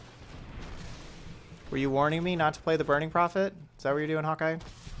 Were you warning me not to play the Burning Prophet? Is that what you're doing, Hawkeye?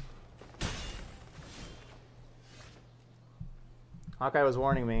 Hawkeye was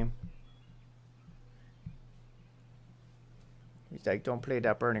warning me. He's like, don't play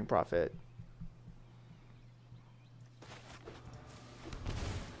that Burning Prophet.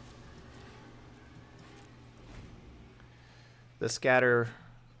 The scatter,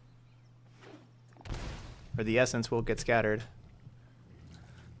 or the essence, will get scattered.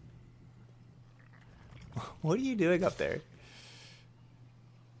 What are you doing up there?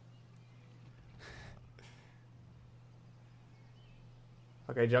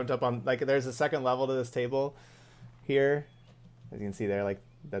 Okay, jumped up on, like, there's a second level to this table here. As you can see there, like,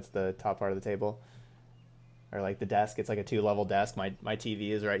 that's the top part of the table. Or, like, the desk. It's like a 2-level desk. My TV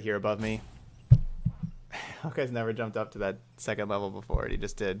is right here above me. Hawkeye's never jumped up to that second level before. He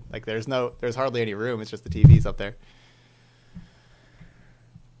just did. Like, there's hardly any room. It's just the TV's up there.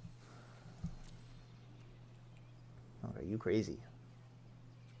 Oh, are you crazy?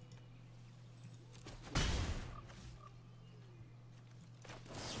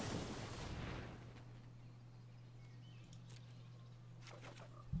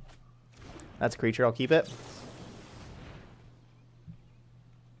 That's a creature. I'll keep it.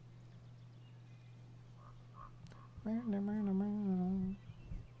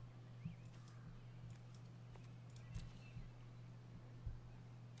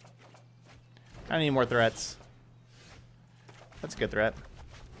 I need more threats. That's a good threat.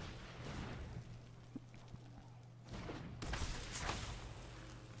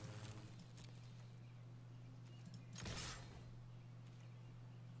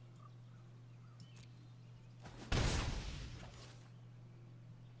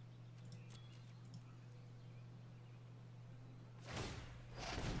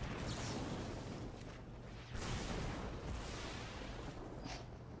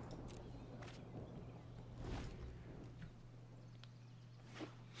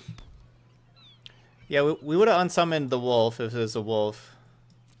 Yeah, we would have unsummoned the wolf if it was a wolf.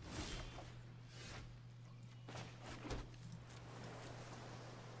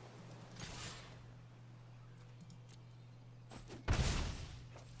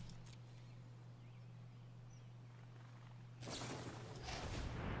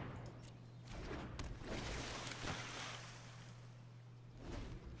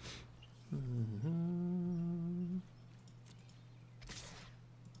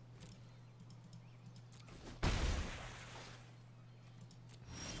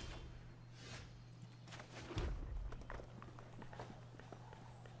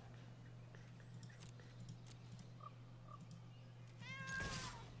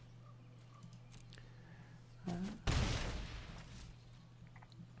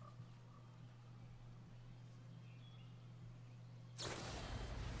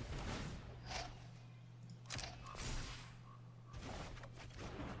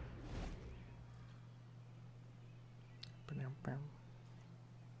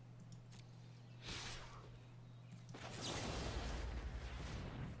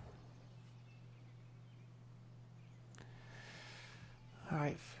 All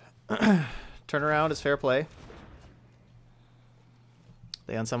right. Turnaround is fair play.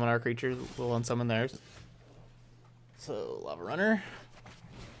 They unsummon our creatures, we'll unsummon theirs. So, Lava Runner.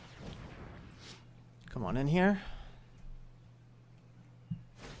 Come on in here.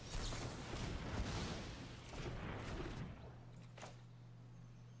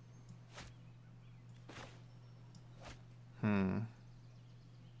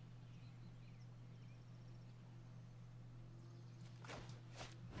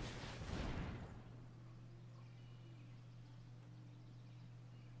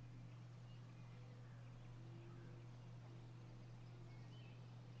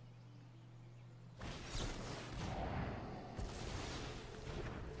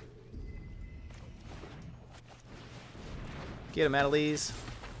 Get him, Annalise.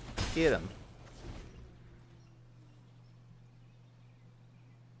 Get him.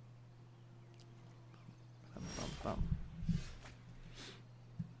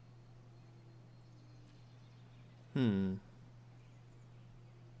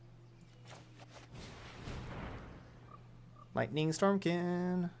 Lightning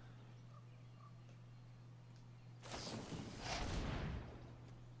Stormkin.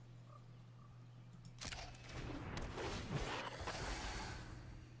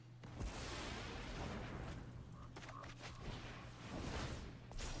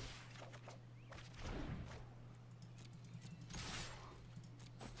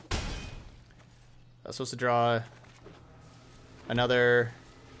 I was supposed to draw another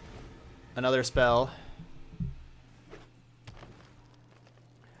spell.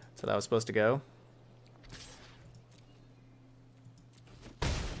 So that was supposed to go.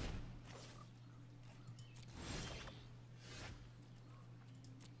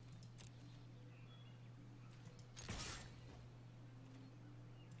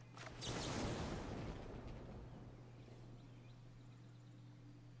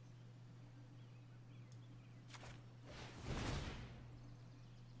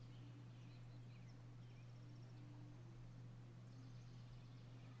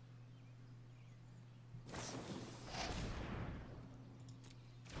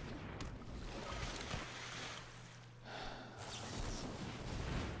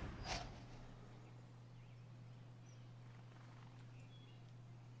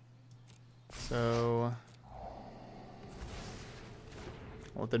 So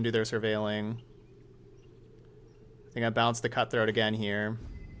I'll let them do their surveilling. I think I bounced the Cutthroat again here.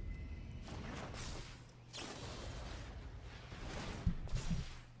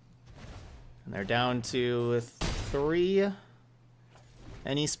 And they're down to 3.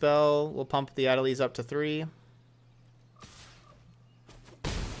 Any spell will pump the Adelies up to 3.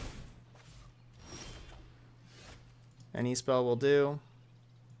 Any spell will do.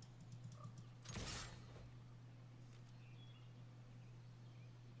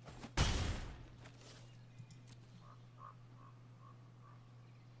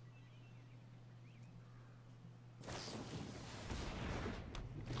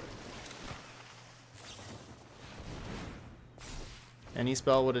 Any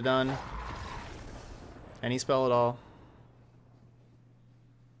spell would have done. Any spell at all.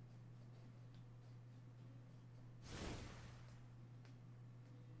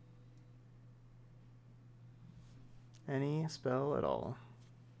 Any spell at all.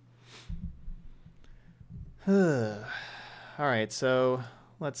 Alright, so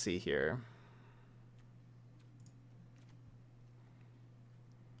let's see here.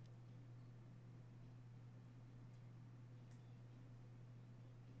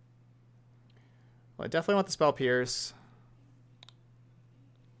 Well, I definitely want the spell Pierce.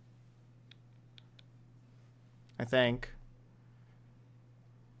 I think.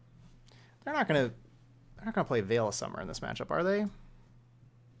 They're not gonna play Veil of Summer in this matchup, are they?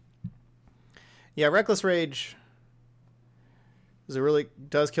 Yeah, Reckless Rage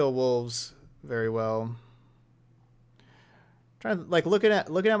does kill wolves very well. Trying to, like, looking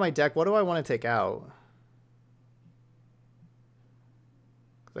at my deck, what do I want to take out?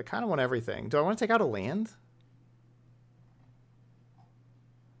 Because I kind of want everything. Do I want to take out a land?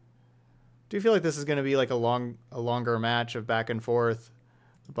 Do you feel like this is going to be like a longer match of back and forth,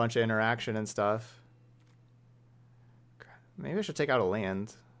 a bunch of interaction and stuff? Maybe I should take out a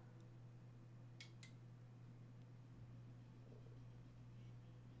land.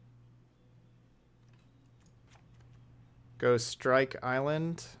 Go Strike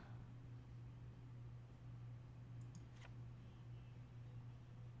Island.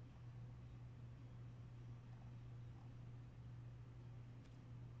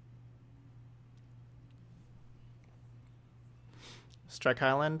 Strike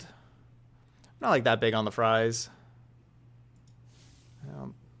Island. Not like that big on the fries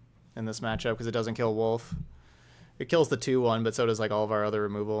in this matchup because it doesn't kill wolf. It kills the 2/1, but so does like all of our other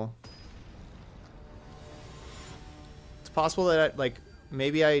removal. It's possible that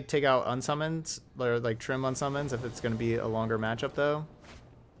maybe I take out unsummons or like trim unsummons if it's going to be a longer matchup though.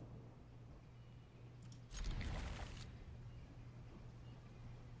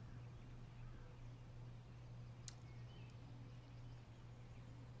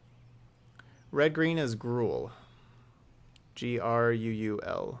 Red green is Gruul.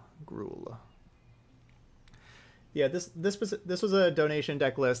 Gruul. Gruul. Yeah, this was a donation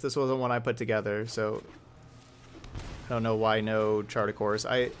deck list. This wasn't one I put together, so I don't know why no Chart of Course.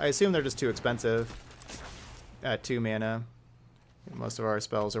 I assume they're just too expensive at 2 mana. Most of our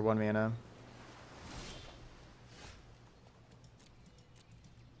spells are 1 mana.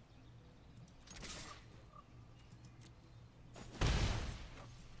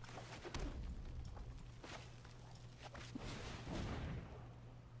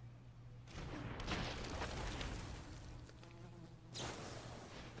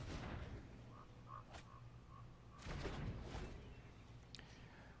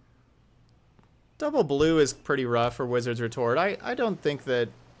 Double blue is pretty rough for Wizard's Retort. I don't think that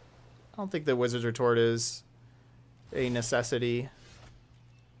Wizard's Retort is a necessity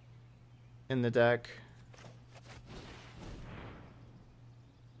in the deck.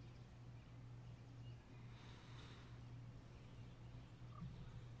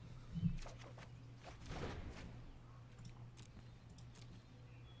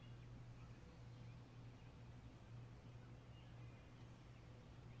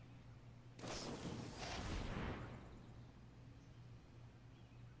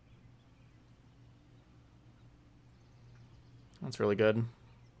 That's really good.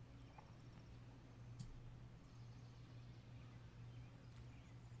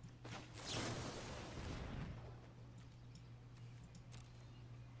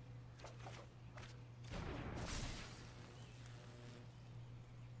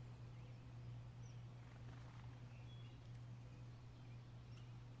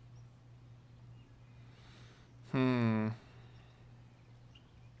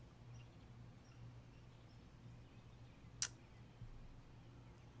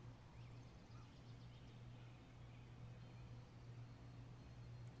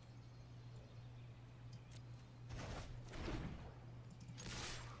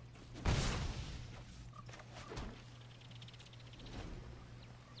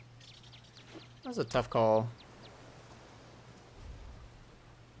 That was a tough call.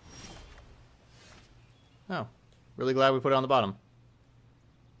 Oh, really glad we put it on the bottom.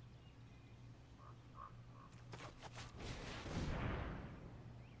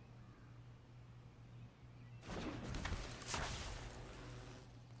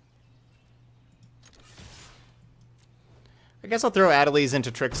 I guess I'll throw Adelies into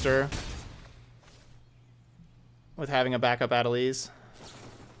Trickster with having a backup Adelies.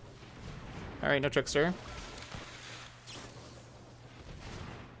 Alright, no Trickster.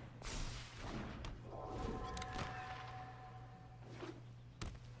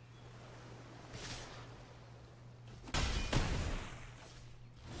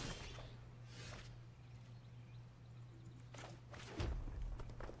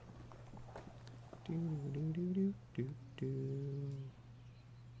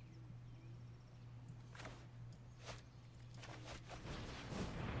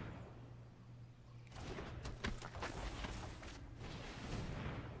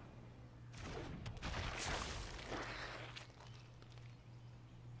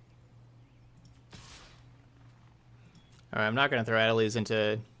 Alright, I'm not going to throw Adelies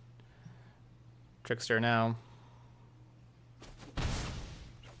into Trickster now.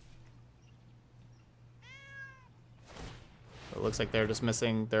 It looks like they're just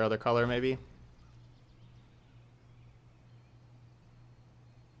missing their other color, maybe.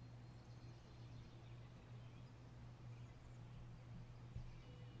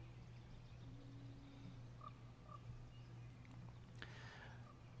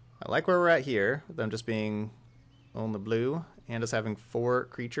 I like where we're at here, with them just being on the blue and us having 4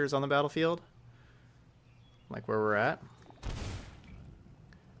 creatures on the battlefield. Like where we're at.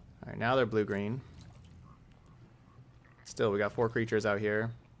 Alright, now they're blue-green. Still, we got 4 creatures out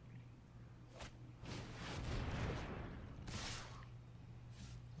here.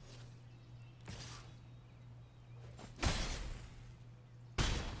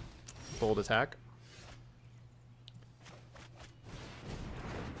 Bold attack.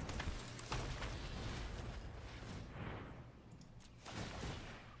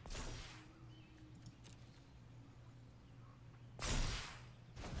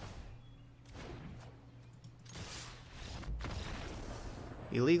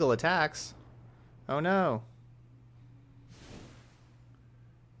 Illegal attacks? Oh no.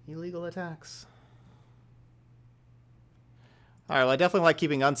 Illegal attacks. Alright, well I definitely like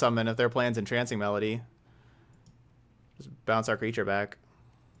keeping Unsummon if their plan's Entrancing Melody. Just bounce our creature back.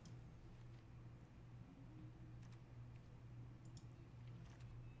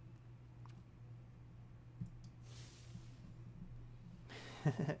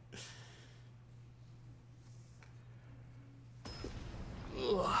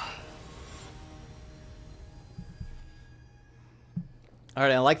 All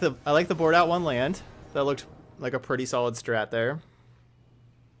right, I like the board out 1 land. That looked like a pretty solid strat there.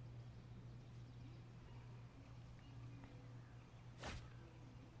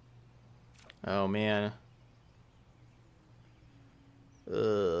 Oh man. We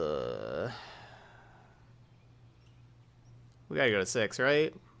gotta go to 6,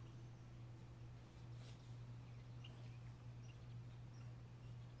 right?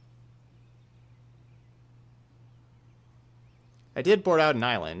 I did board out an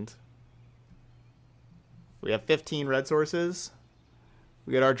island. We have 15 red sources.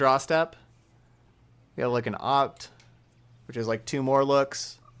 We get our draw step. We have like an opt, which is like 2 more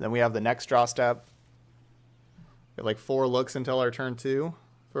looks. Then we have the next draw step. We have like 4 looks until our turn 2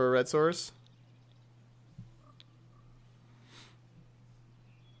 for a red source.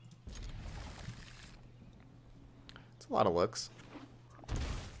 It's a lot of looks.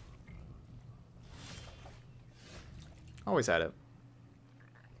 Always had it.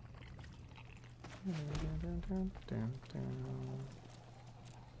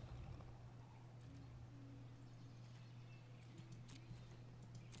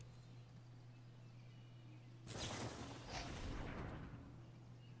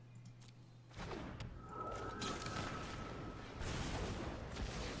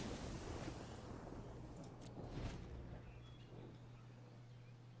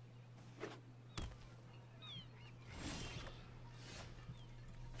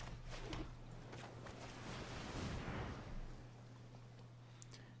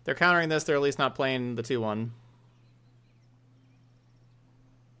 They're countering this, they're at least not playing the 2-1.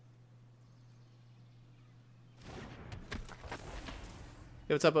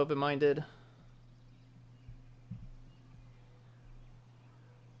 Hey, what's up, open-minded?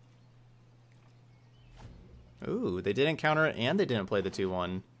 Ooh, they didn't counter it and they didn't play the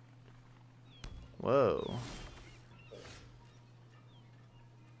 2-1. Whoa.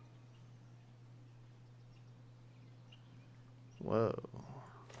 Whoa.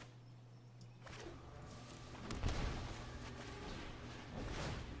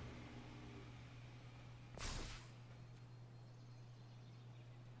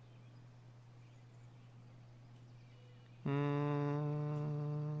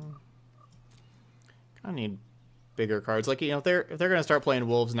 I need bigger cards. Like, you know, if they're gonna start playing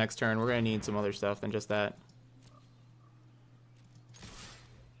wolves next turn, we're gonna need some other stuff than just that.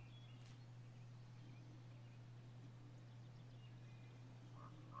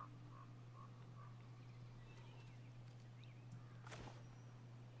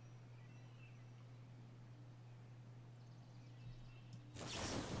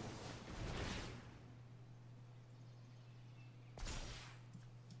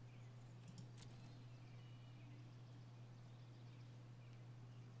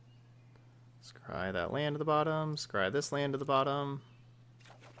 Scry that land to the bottom. Scry this land to the bottom.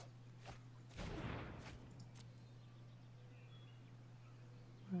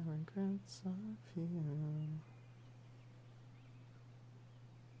 Regrets of you.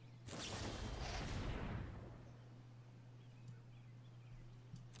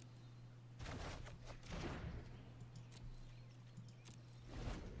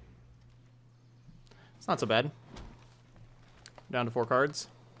 It's not so bad. Down to 4 cards.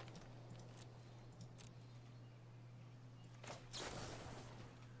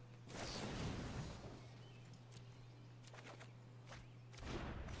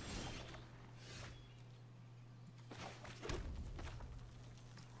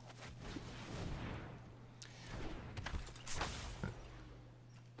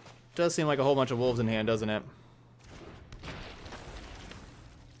 Does seem like a whole bunch of wolves in hand, doesn't it?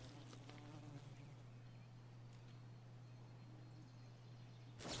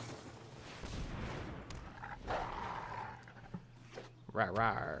 Rawr,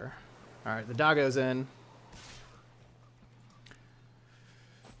 rawr. Alright, the doggo's in.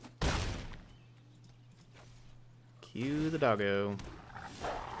 Cue the doggo.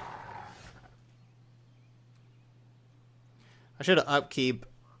 I should have upkeep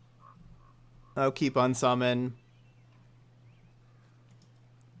unsummon.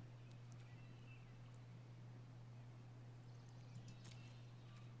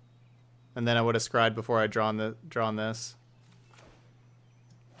 And then I would have scried before I drawn this.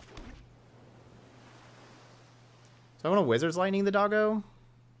 So I want to Wizard's Lightning the doggo.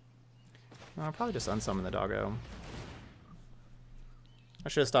 No, I'll probably just unsummon the doggo. I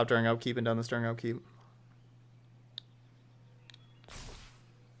should have stopped during upkeep and done this during upkeep.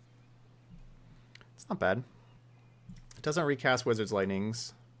 It's not bad. It doesn't recast Wizard's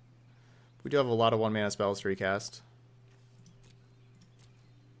Lightnings. We do have a lot of 1-mana spells to recast.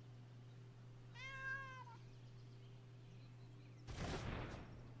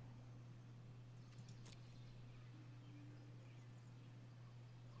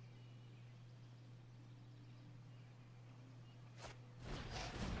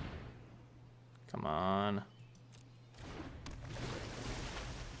 Come on.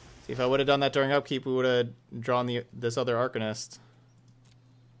 See, if I would have done that during upkeep, we would have drawn this other Arcanist.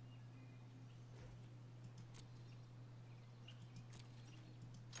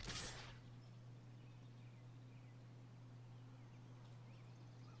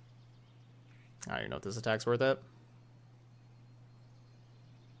 I don't even know if this attack's worth it.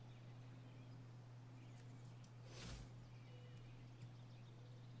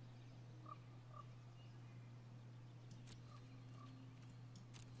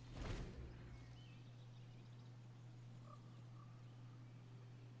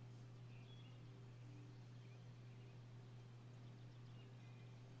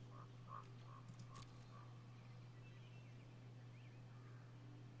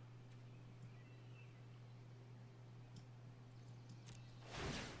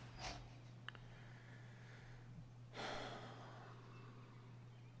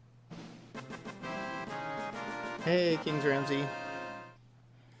 Hey, King's Ramsey.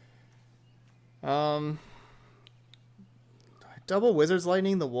 Double Wizard's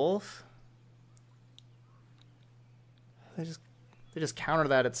Lightning the wolf? They just counter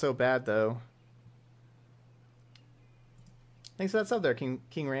that. It's so bad though. Thanks for that sub there, King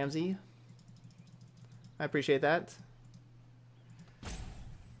Ramsey. I appreciate that.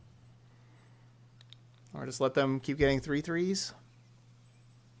 Or just let them keep getting 3/3s.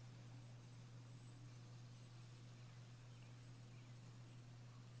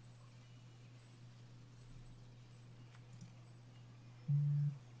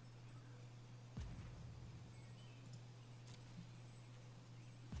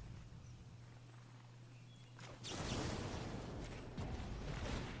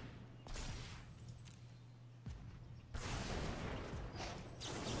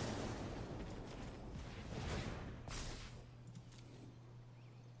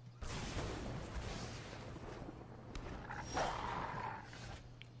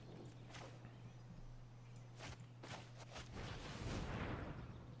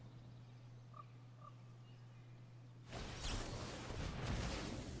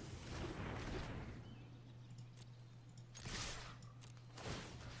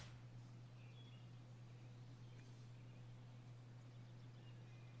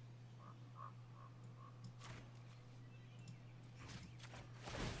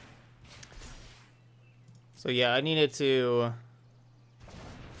 So yeah, I needed to...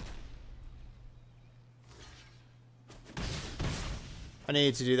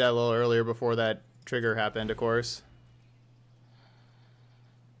 do that a little earlier before that trigger happened, of course.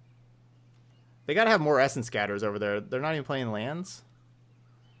 They gotta have more essence scatters over there. They're not even playing lands.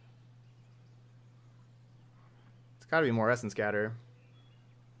 It's gotta be more essence scatter.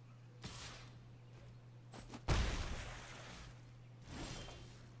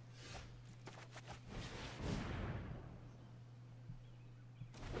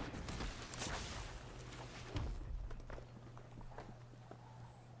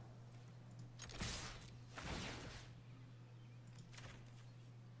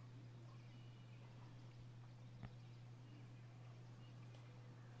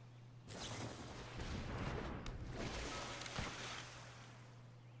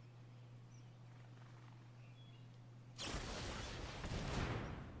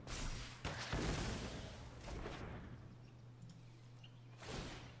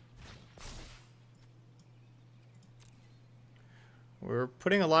 We're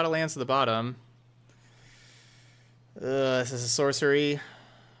putting a lot of lands to the bottom. This is a sorcery.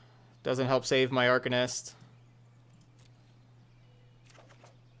 Doesn't help save my Arcanist.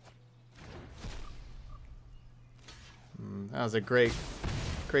 That was a great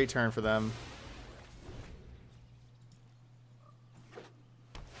turn for them. So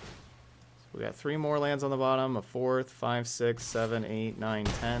we got 3 more lands on the bottom. A 4th, 5, 6, 7, 8, 9,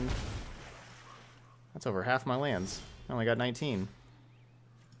 10. That's over half my lands. I only got 19.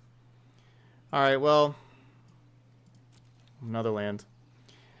 Alright, well, another land.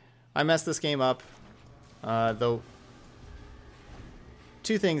 I messed this game up, though.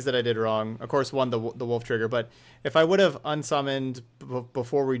 2 things that I did wrong. Of course, one, the wolf trigger, but if I would have unsummoned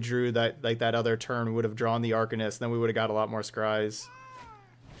before we drew that, like that other turn, we would have drawn the Arcanist, then we would have got a lot more scries.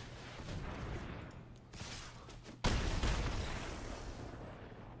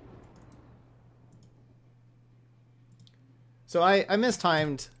 So I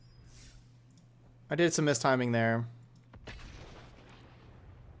mistimed. I did some mistiming there.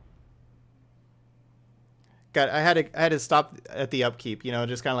 I had to stop at the upkeep, you know,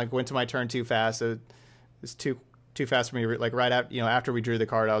 just kind of like went to my turn too fast. It was too fast for me. Like right after, you know, after we drew the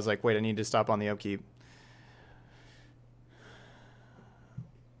card, I was like, wait, I need to stop on the upkeep.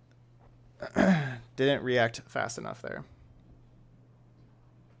 Didn't react fast enough there.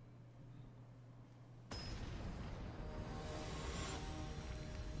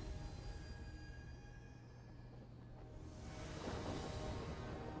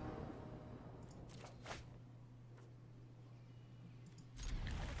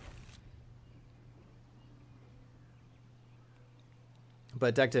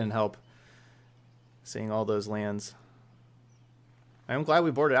 But deck didn't help. Seeing all those lands. I'm glad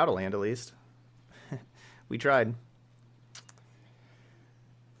we boarded out a land at least. We tried.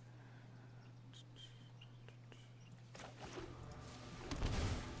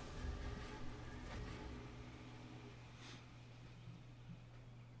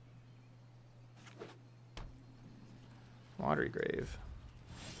 Watery Grave.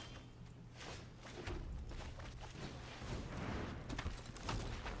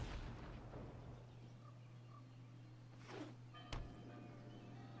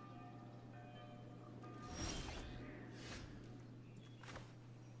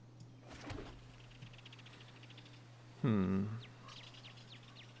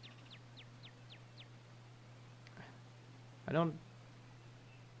 I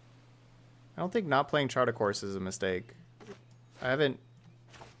don't think not playing Chart of Course is a mistake. I don't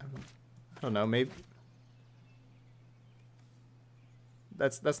know, maybe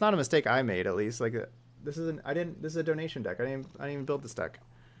that's not a mistake I made, at least. Like this is a donation deck. I didn't even build this deck.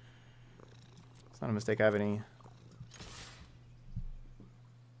 It's not a mistake I have any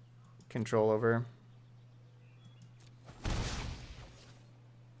control over.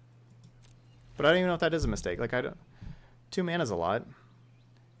 But I don't even know if that is a mistake. Like 2 mana is a lot.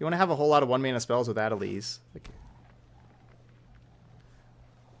 You want to have a whole lot of 1 mana spells with Adeliz. Like,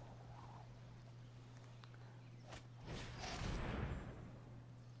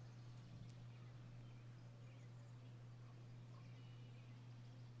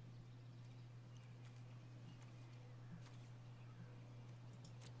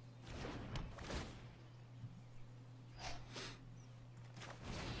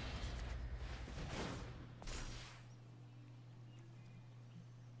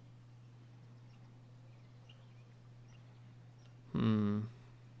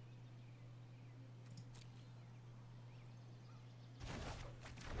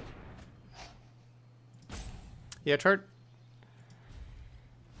 yeah, chart's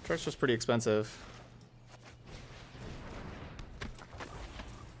just pretty expensive.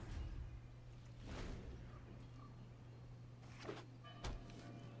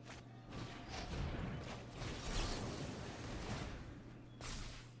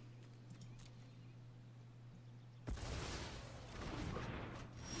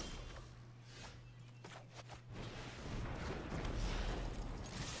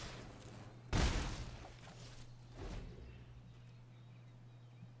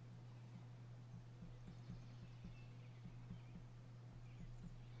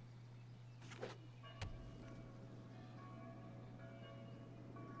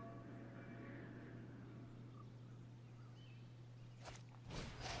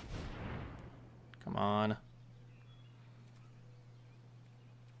 on.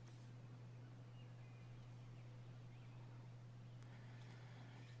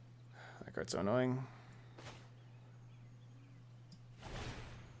 That card's so annoying.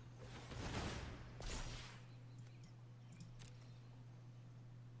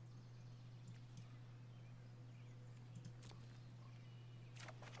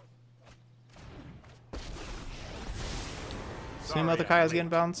 Same other Kaya's getting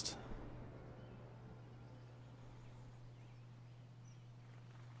bounced.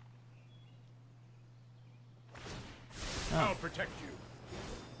 I'll protect you.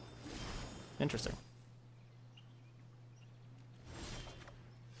 Interesting.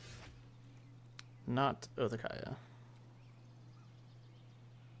 Not Othakaya.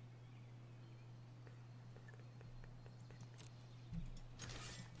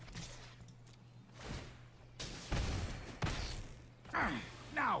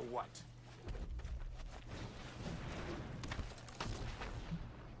 Now what?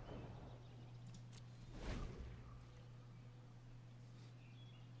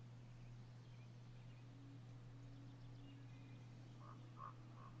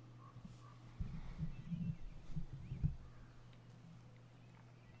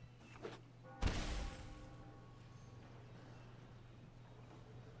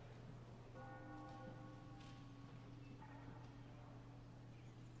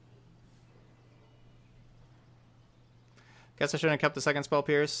 Guess I shouldn't have kept the second spell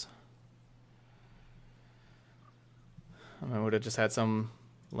pierce. I would have just had some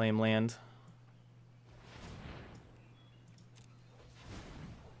lame land.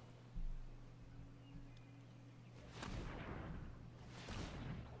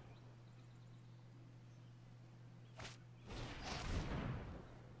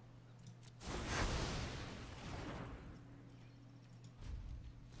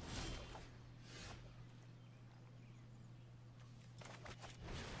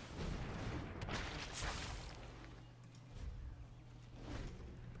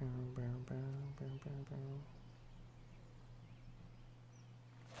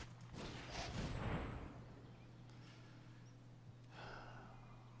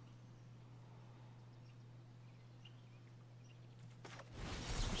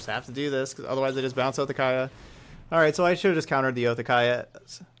 Just have to do this, because otherwise I just bounce Othakaya. Alright, so I should have just countered the Othakaya.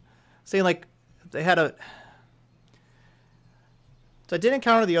 Saying, like, they had a... So I didn't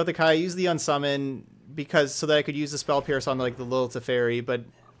counter the Othakaya, I used the Unsummon, because so that I could use the Spell Pierce on, like, the little Teferi, but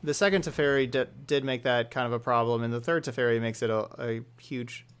the second Teferi did make that kind of a problem, and the third Teferi makes it a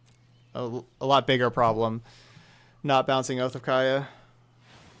huge... a lot bigger problem. Not bouncing Othakaya.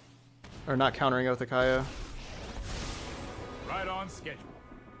 Or not countering Othakaya. Right on schedule.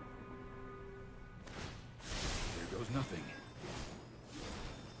 There goes nothing.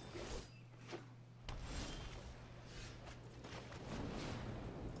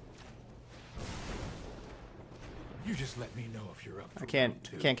 You just let me know if you're up for I can't round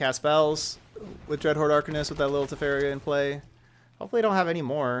two. can't cast spells with Dreadhorde Arcanist with that little Teferi in play. Hopefully I don't have any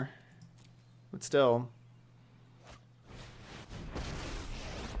more. But still.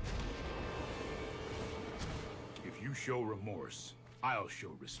 If you show remorse, I'll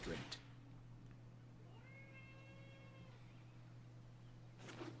show restraint.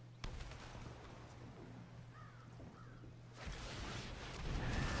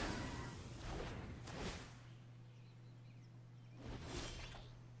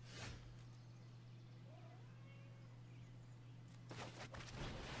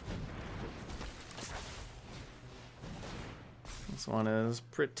 This one is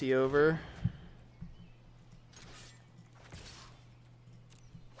pretty over.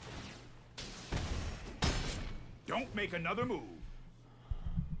 Don't make another move.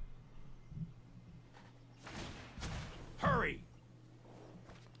 Hurry.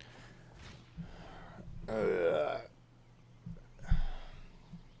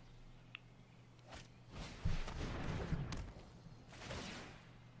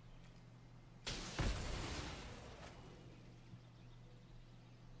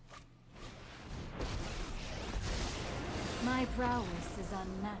 My prowess is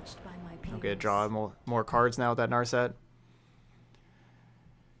unmatched by my peers. Okay, draw more cards now with that Narset.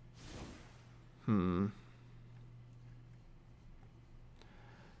 So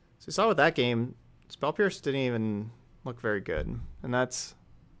you saw with that game, Spell Pierce didn't even look very good. And that's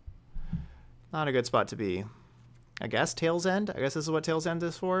not a good spot to be. I guess Tail's End? I guess this is what Tail's End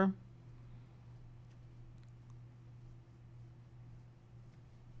is for.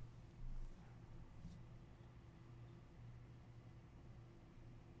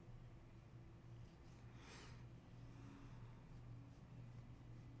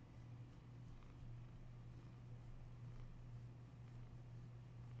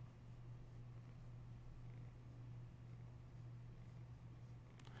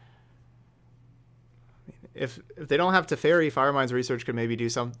 if they don't have Teferi, Firemind's Research could maybe do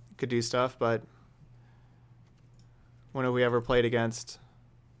stuff, but when have we ever played against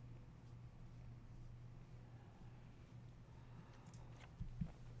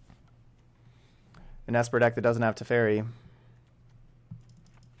an Esper deck that doesn't have Teferi?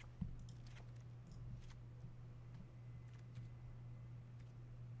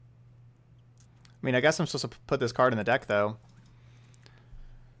 I mean, I guess I'm supposed to put this card in the deck, though.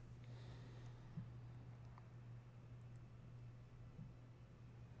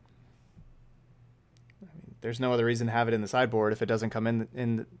 I mean, there's no other reason to have it in the sideboard if it doesn't come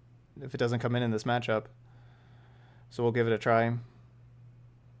in if it doesn't come in this matchup. So we'll give it a try.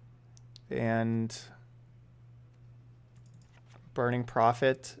 And Burning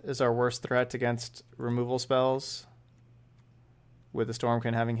Prophet is our worst threat against removal spells, with the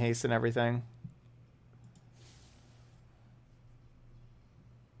Stormkin having haste and everything.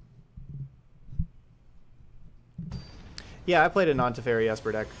 Yeah, I played a non-Teferi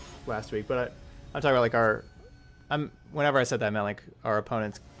Esper deck last week, but I'm talking about like whenever I said that, I meant like our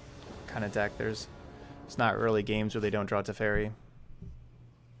opponent's kind of deck. It's not really games where they don't draw Teferi.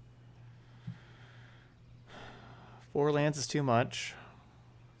 4 lands is too much.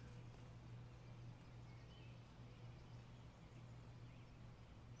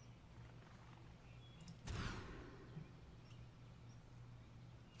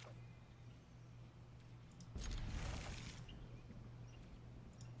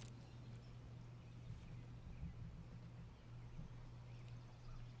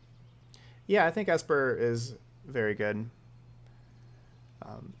 Yeah, I think Esper is very good.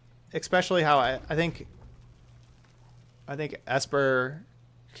 Especially how I think Esper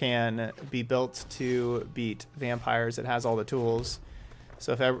can be built to beat vampires. It has all the tools.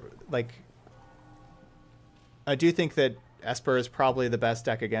 So if I do think that Esper is probably the best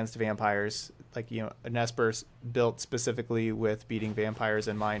deck against vampires. Like, you know, an Esper built specifically with beating vampires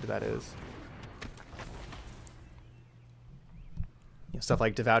in mind, that is. You know, stuff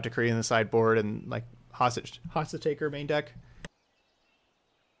like Devout Decree in the sideboard and like Hostage Taker main deck.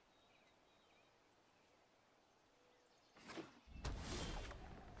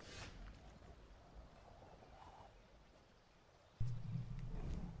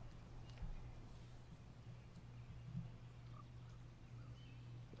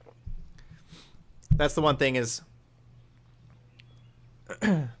 That's the one thing is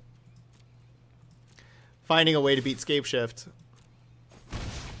finding a way to beat Scapeshift.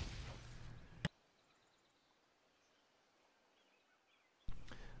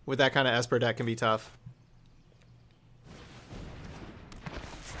 With that kind of Esper deck can be tough.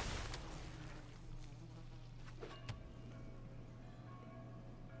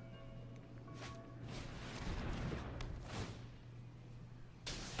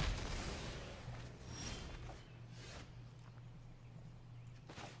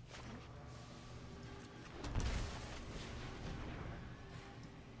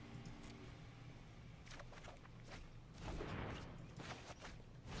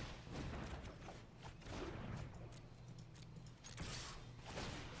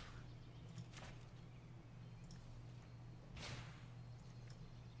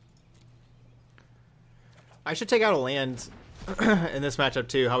 I should take out a land in this matchup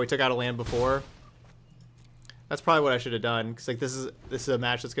too. How we took out a land before. That's probably what I should have done. Cause like this is a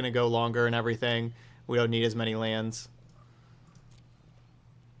match that's gonna go longer and everything. We don't need as many lands.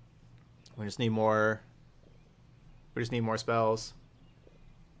 We just need more. We just need more spells.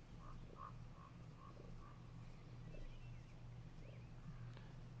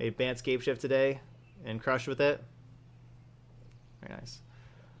 Made Bant Scapeshift today and crushed with it. Very nice.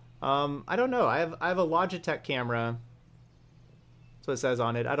 I don't know. I have a Logitech camera. That's what it says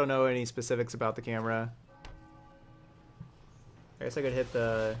on it. I don't know any specifics about the camera. I guess I could hit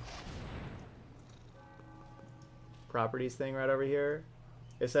the properties thing right over here.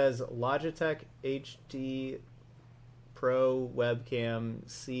 It says Logitech HD Pro Webcam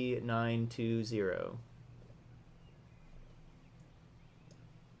C920.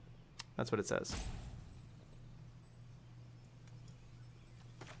 That's what it says.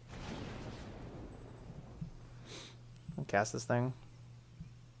 I'll cast this thing.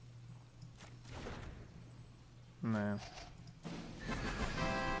 No.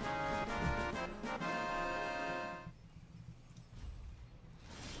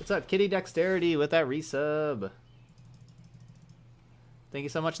 What's up, Kitty Dexterity, with that resub? Thank you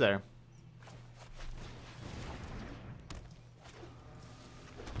so much there.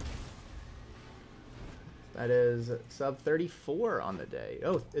 That is sub 34 on the day.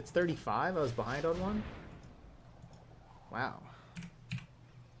 Oh, it's 35? I was behind on one? Wow.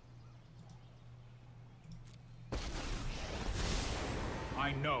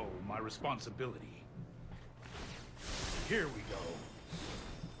 I know my responsibility. Here we go.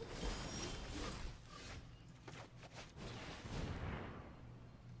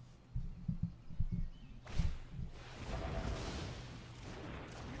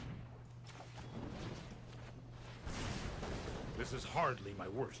 This is hardly my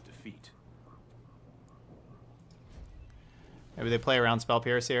worst defeat. Maybe they play around Spell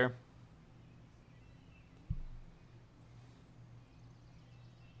Pierce here.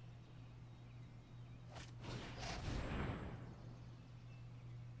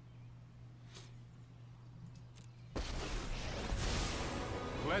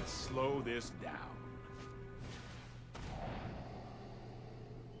 Let's slow this down.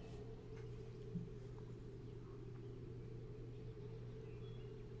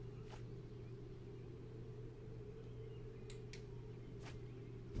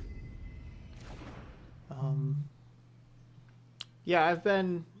 Yeah, I've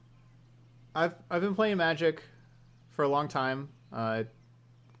been playing Magic for a long time,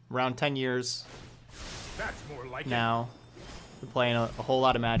 around 10 years That's more like now. Been playing a whole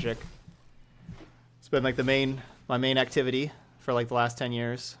lot of Magic. It's been like my main activity for like the last 10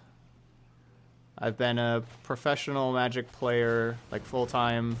 years. I've been a professional Magic player, like full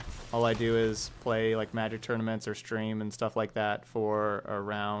time. All I do is play like Magic tournaments or stream and stuff like that for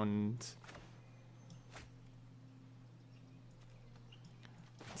around.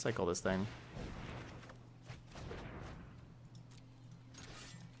 Cycle this thing.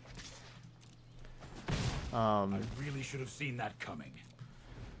 I really should have seen that coming.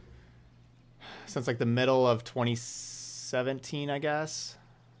 Since like the middle of 2017, I guess.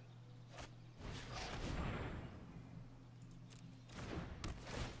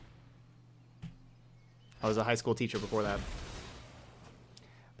 I was a high school teacher before that.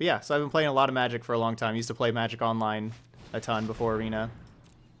 But yeah, so I've been playing a lot of Magic for a long time. I used to play Magic Online a ton before Arena.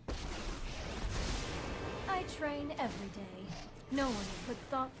 I train every day. No one has put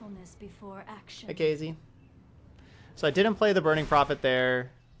thoughtfulness before action. Hey, Casey. So I didn't play the Burning Prophet there,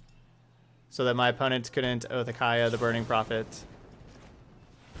 so that my opponents couldn't Oathakaya the Burning Prophet.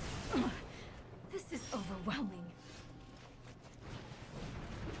 This is overwhelming.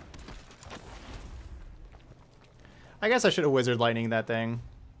 I guess I should have Wizard Lightning that thing.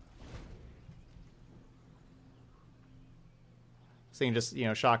 So you can just,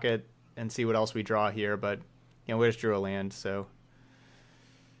 shock it and see what else we draw here, but, we just drew a land, so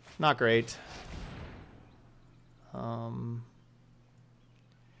not great. Does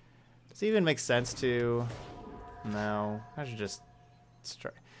it even make sense to... No, I should just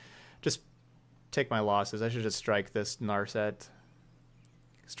strike. Just take my losses. I should just strike this Narset.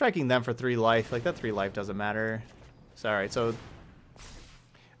 Striking them for 3 life, like that 3 life doesn't matter. So, alright, so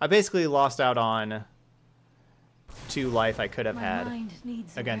I basically lost out on 2 life I could have had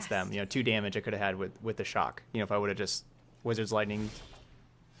against them. 2 damage I could have had with the shock. If I would have just Wizard's Lightning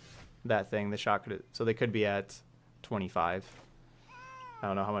that thing, the shock could have, so they could be at 25. I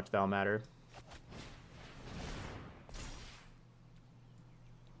don't know how much that'll matter.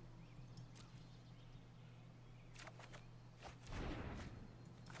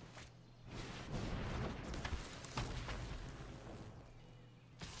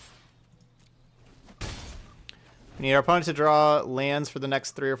 We need our opponent to draw lands for the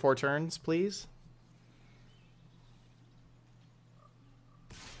next 3 or 4 turns, please.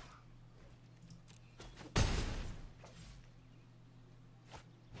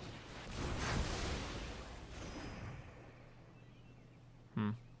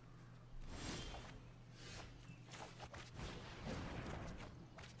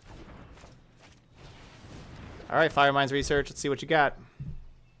 All right, Fire Mines Research. Let's see what you got.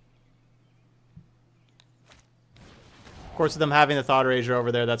 Of course, with them having the Thought Erasure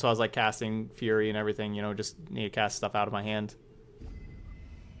over there, that's why I was like casting Fury and everything. Just need to cast stuff out of my hand.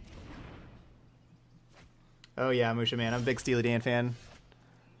 Oh yeah, Musha man, I'm a big Steely Dan fan.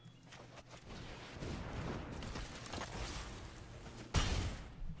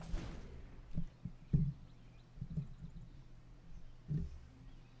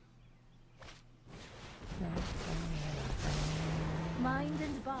 Mind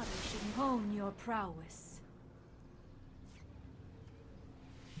and body should hone your prowess.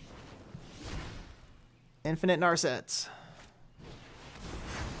 Infinite Narsets.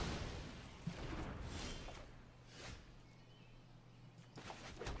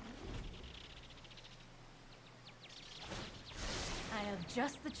 I have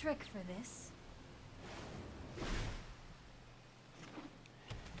just the trick for this.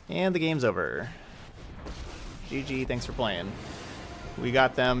 And the game's over. GG, thanks for playing. We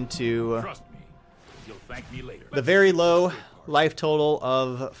got them to Trust me, you'll thank me later. the very low life total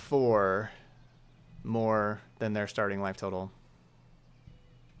of 4, more than their starting life total.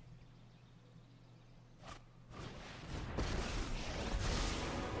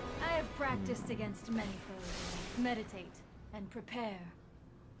 I have practiced against many foes. Meditate and prepare.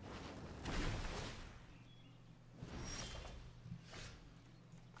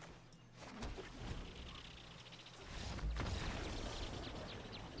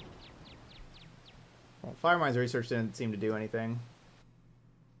 Well, Firemind's research didn't seem to do anything.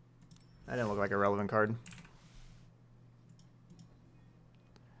 That didn't look like a relevant card.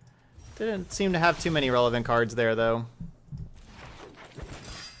 Didn't seem to have too many relevant cards there, though.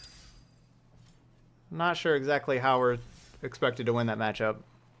 I'm not sure exactly how we're expected to win that matchup.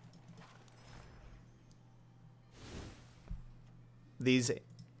 These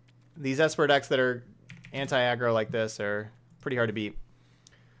Esper decks that are anti-aggro like this are pretty hard to beat.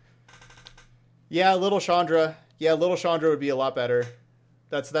 Yeah, Little Chandra. Yeah, Little Chandra would be a lot better.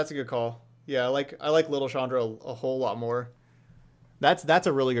 That's a good call. Yeah, I like Little Chandra a whole lot more. That's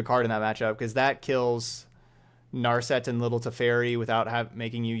a really good card in that matchup because that kills Narset and Little Teferi without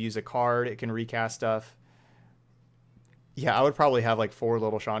making you use a card. It can recast stuff. Yeah, I would probably have like 4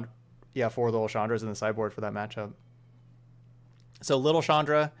 Little Chandra. Yeah, 4 Little Chandras in the sideboard for that matchup. So Little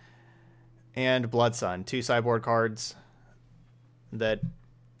Chandra and Blood Sun, 2 sideboard cards that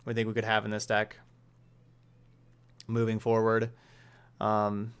we think we could have in this deck moving forward.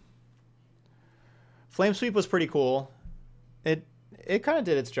 Flame Sweep was pretty cool. It kind of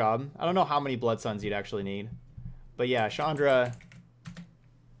did its job. I don't know how many Blood Suns you'd actually need. But yeah, Chandra...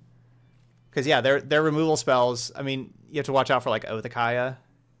 Because yeah, their removal spells, I mean, you have to watch out for like Othakaya,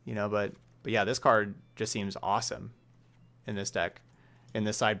 you know, but yeah, this card just seems awesome in this deck, in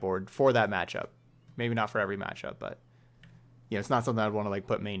this sideboard for that matchup. Maybe not for every matchup, but you know, it's not something I'd want to like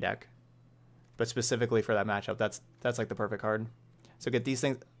put main deck. But specifically for that matchup, that's like the perfect card. So get these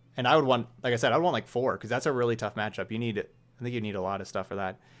things, and I would want, like I said, I would want like 4 because that's a really tough matchup. I think you need a lot of stuff for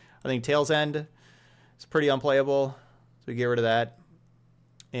that. I think Tail's End is pretty unplayable, so we get rid of that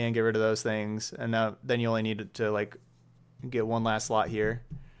and get rid of those things, and then you only need to like get one last slot here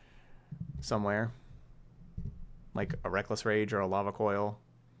somewhere, like a Reckless Rage or a Lava Coil.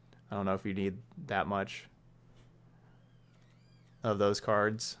 I don't know if you need that much of those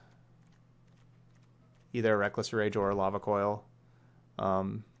cards, either a Reckless Rage or a Lava Coil. So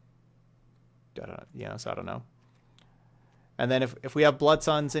I don't know. And then if we have Blood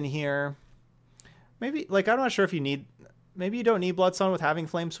Suns in here, maybe, like, I'm not sure if you need, maybe you don't need Blood Sun with having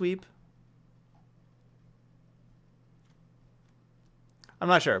Flame Sweep. I'm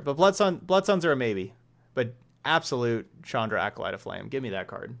not sure, but Blood Suns are a maybe. But absolute Chandra Acolyte of Flame. Give me that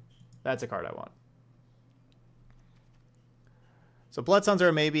card. That's a card I want. So Blood Suns are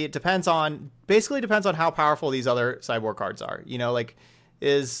a maybe. It basically depends on how powerful these other sideboard cards are. You know, like,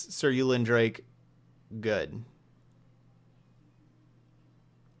 is Sir Yulin Drake good?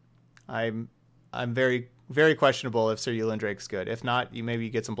 I'm very, very questionable if Sir Yulin Drake's good. If not, maybe you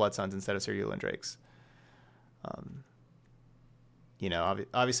get some Blood Suns instead of Sir Yulin Drake's. You know,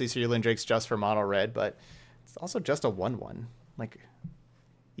 obviously Sir Yulin Drake's just for mono red, but it's also just a 1/1. Like,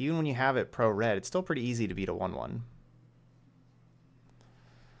 even when you have it pro red, it's still pretty easy to beat a 1/1.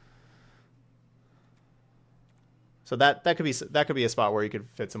 So that could be a spot where you could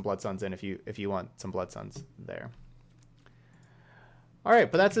fit some Blood Suns in if you want some Blood Suns there. All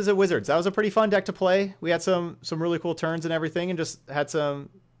right, but that's Izzet Wizards. That was a pretty fun deck to play. We had some really cool turns and everything, and just had some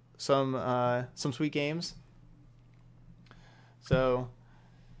sweet games. So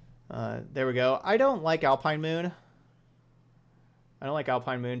there we go. I don't like Alpine Moon. I don't like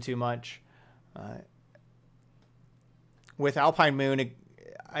Alpine Moon too much. With Alpine Moon,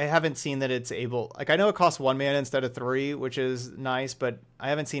 I haven't seen that it's able... Like, I know it costs 1 mana instead of 3, which is nice, but I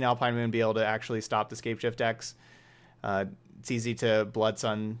haven't seen Alpine Moon be able to actually stop the Scapeshift decks. It's easy to Blood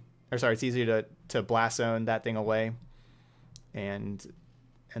Sun... Or sorry, it's easy to Blast Zone that thing away. And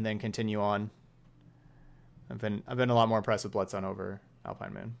then continue on. I've been a lot more impressed with Blood Sun over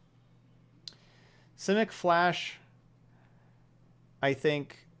Alpine Moon. Simic Flash... I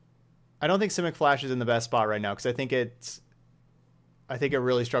don't think Simic Flash is in the best spot right now, because I think it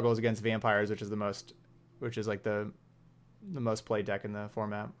really struggles against Vampires, which is like the most played deck in the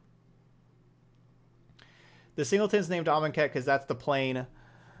format. The Singleton's named Amonkhet because that's the plane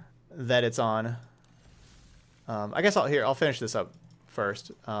that it's on. I guess I'll finish this up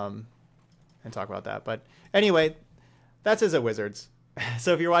first and talk about that. But anyway, that's Izzet Wizards.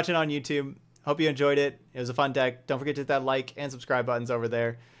 So if you're watching on YouTube, hope you enjoyed it. It was a fun deck. Don't forget to hit that like and subscribe buttons over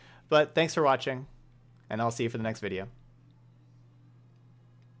there. But thanks for watching, and I'll see you for the next video.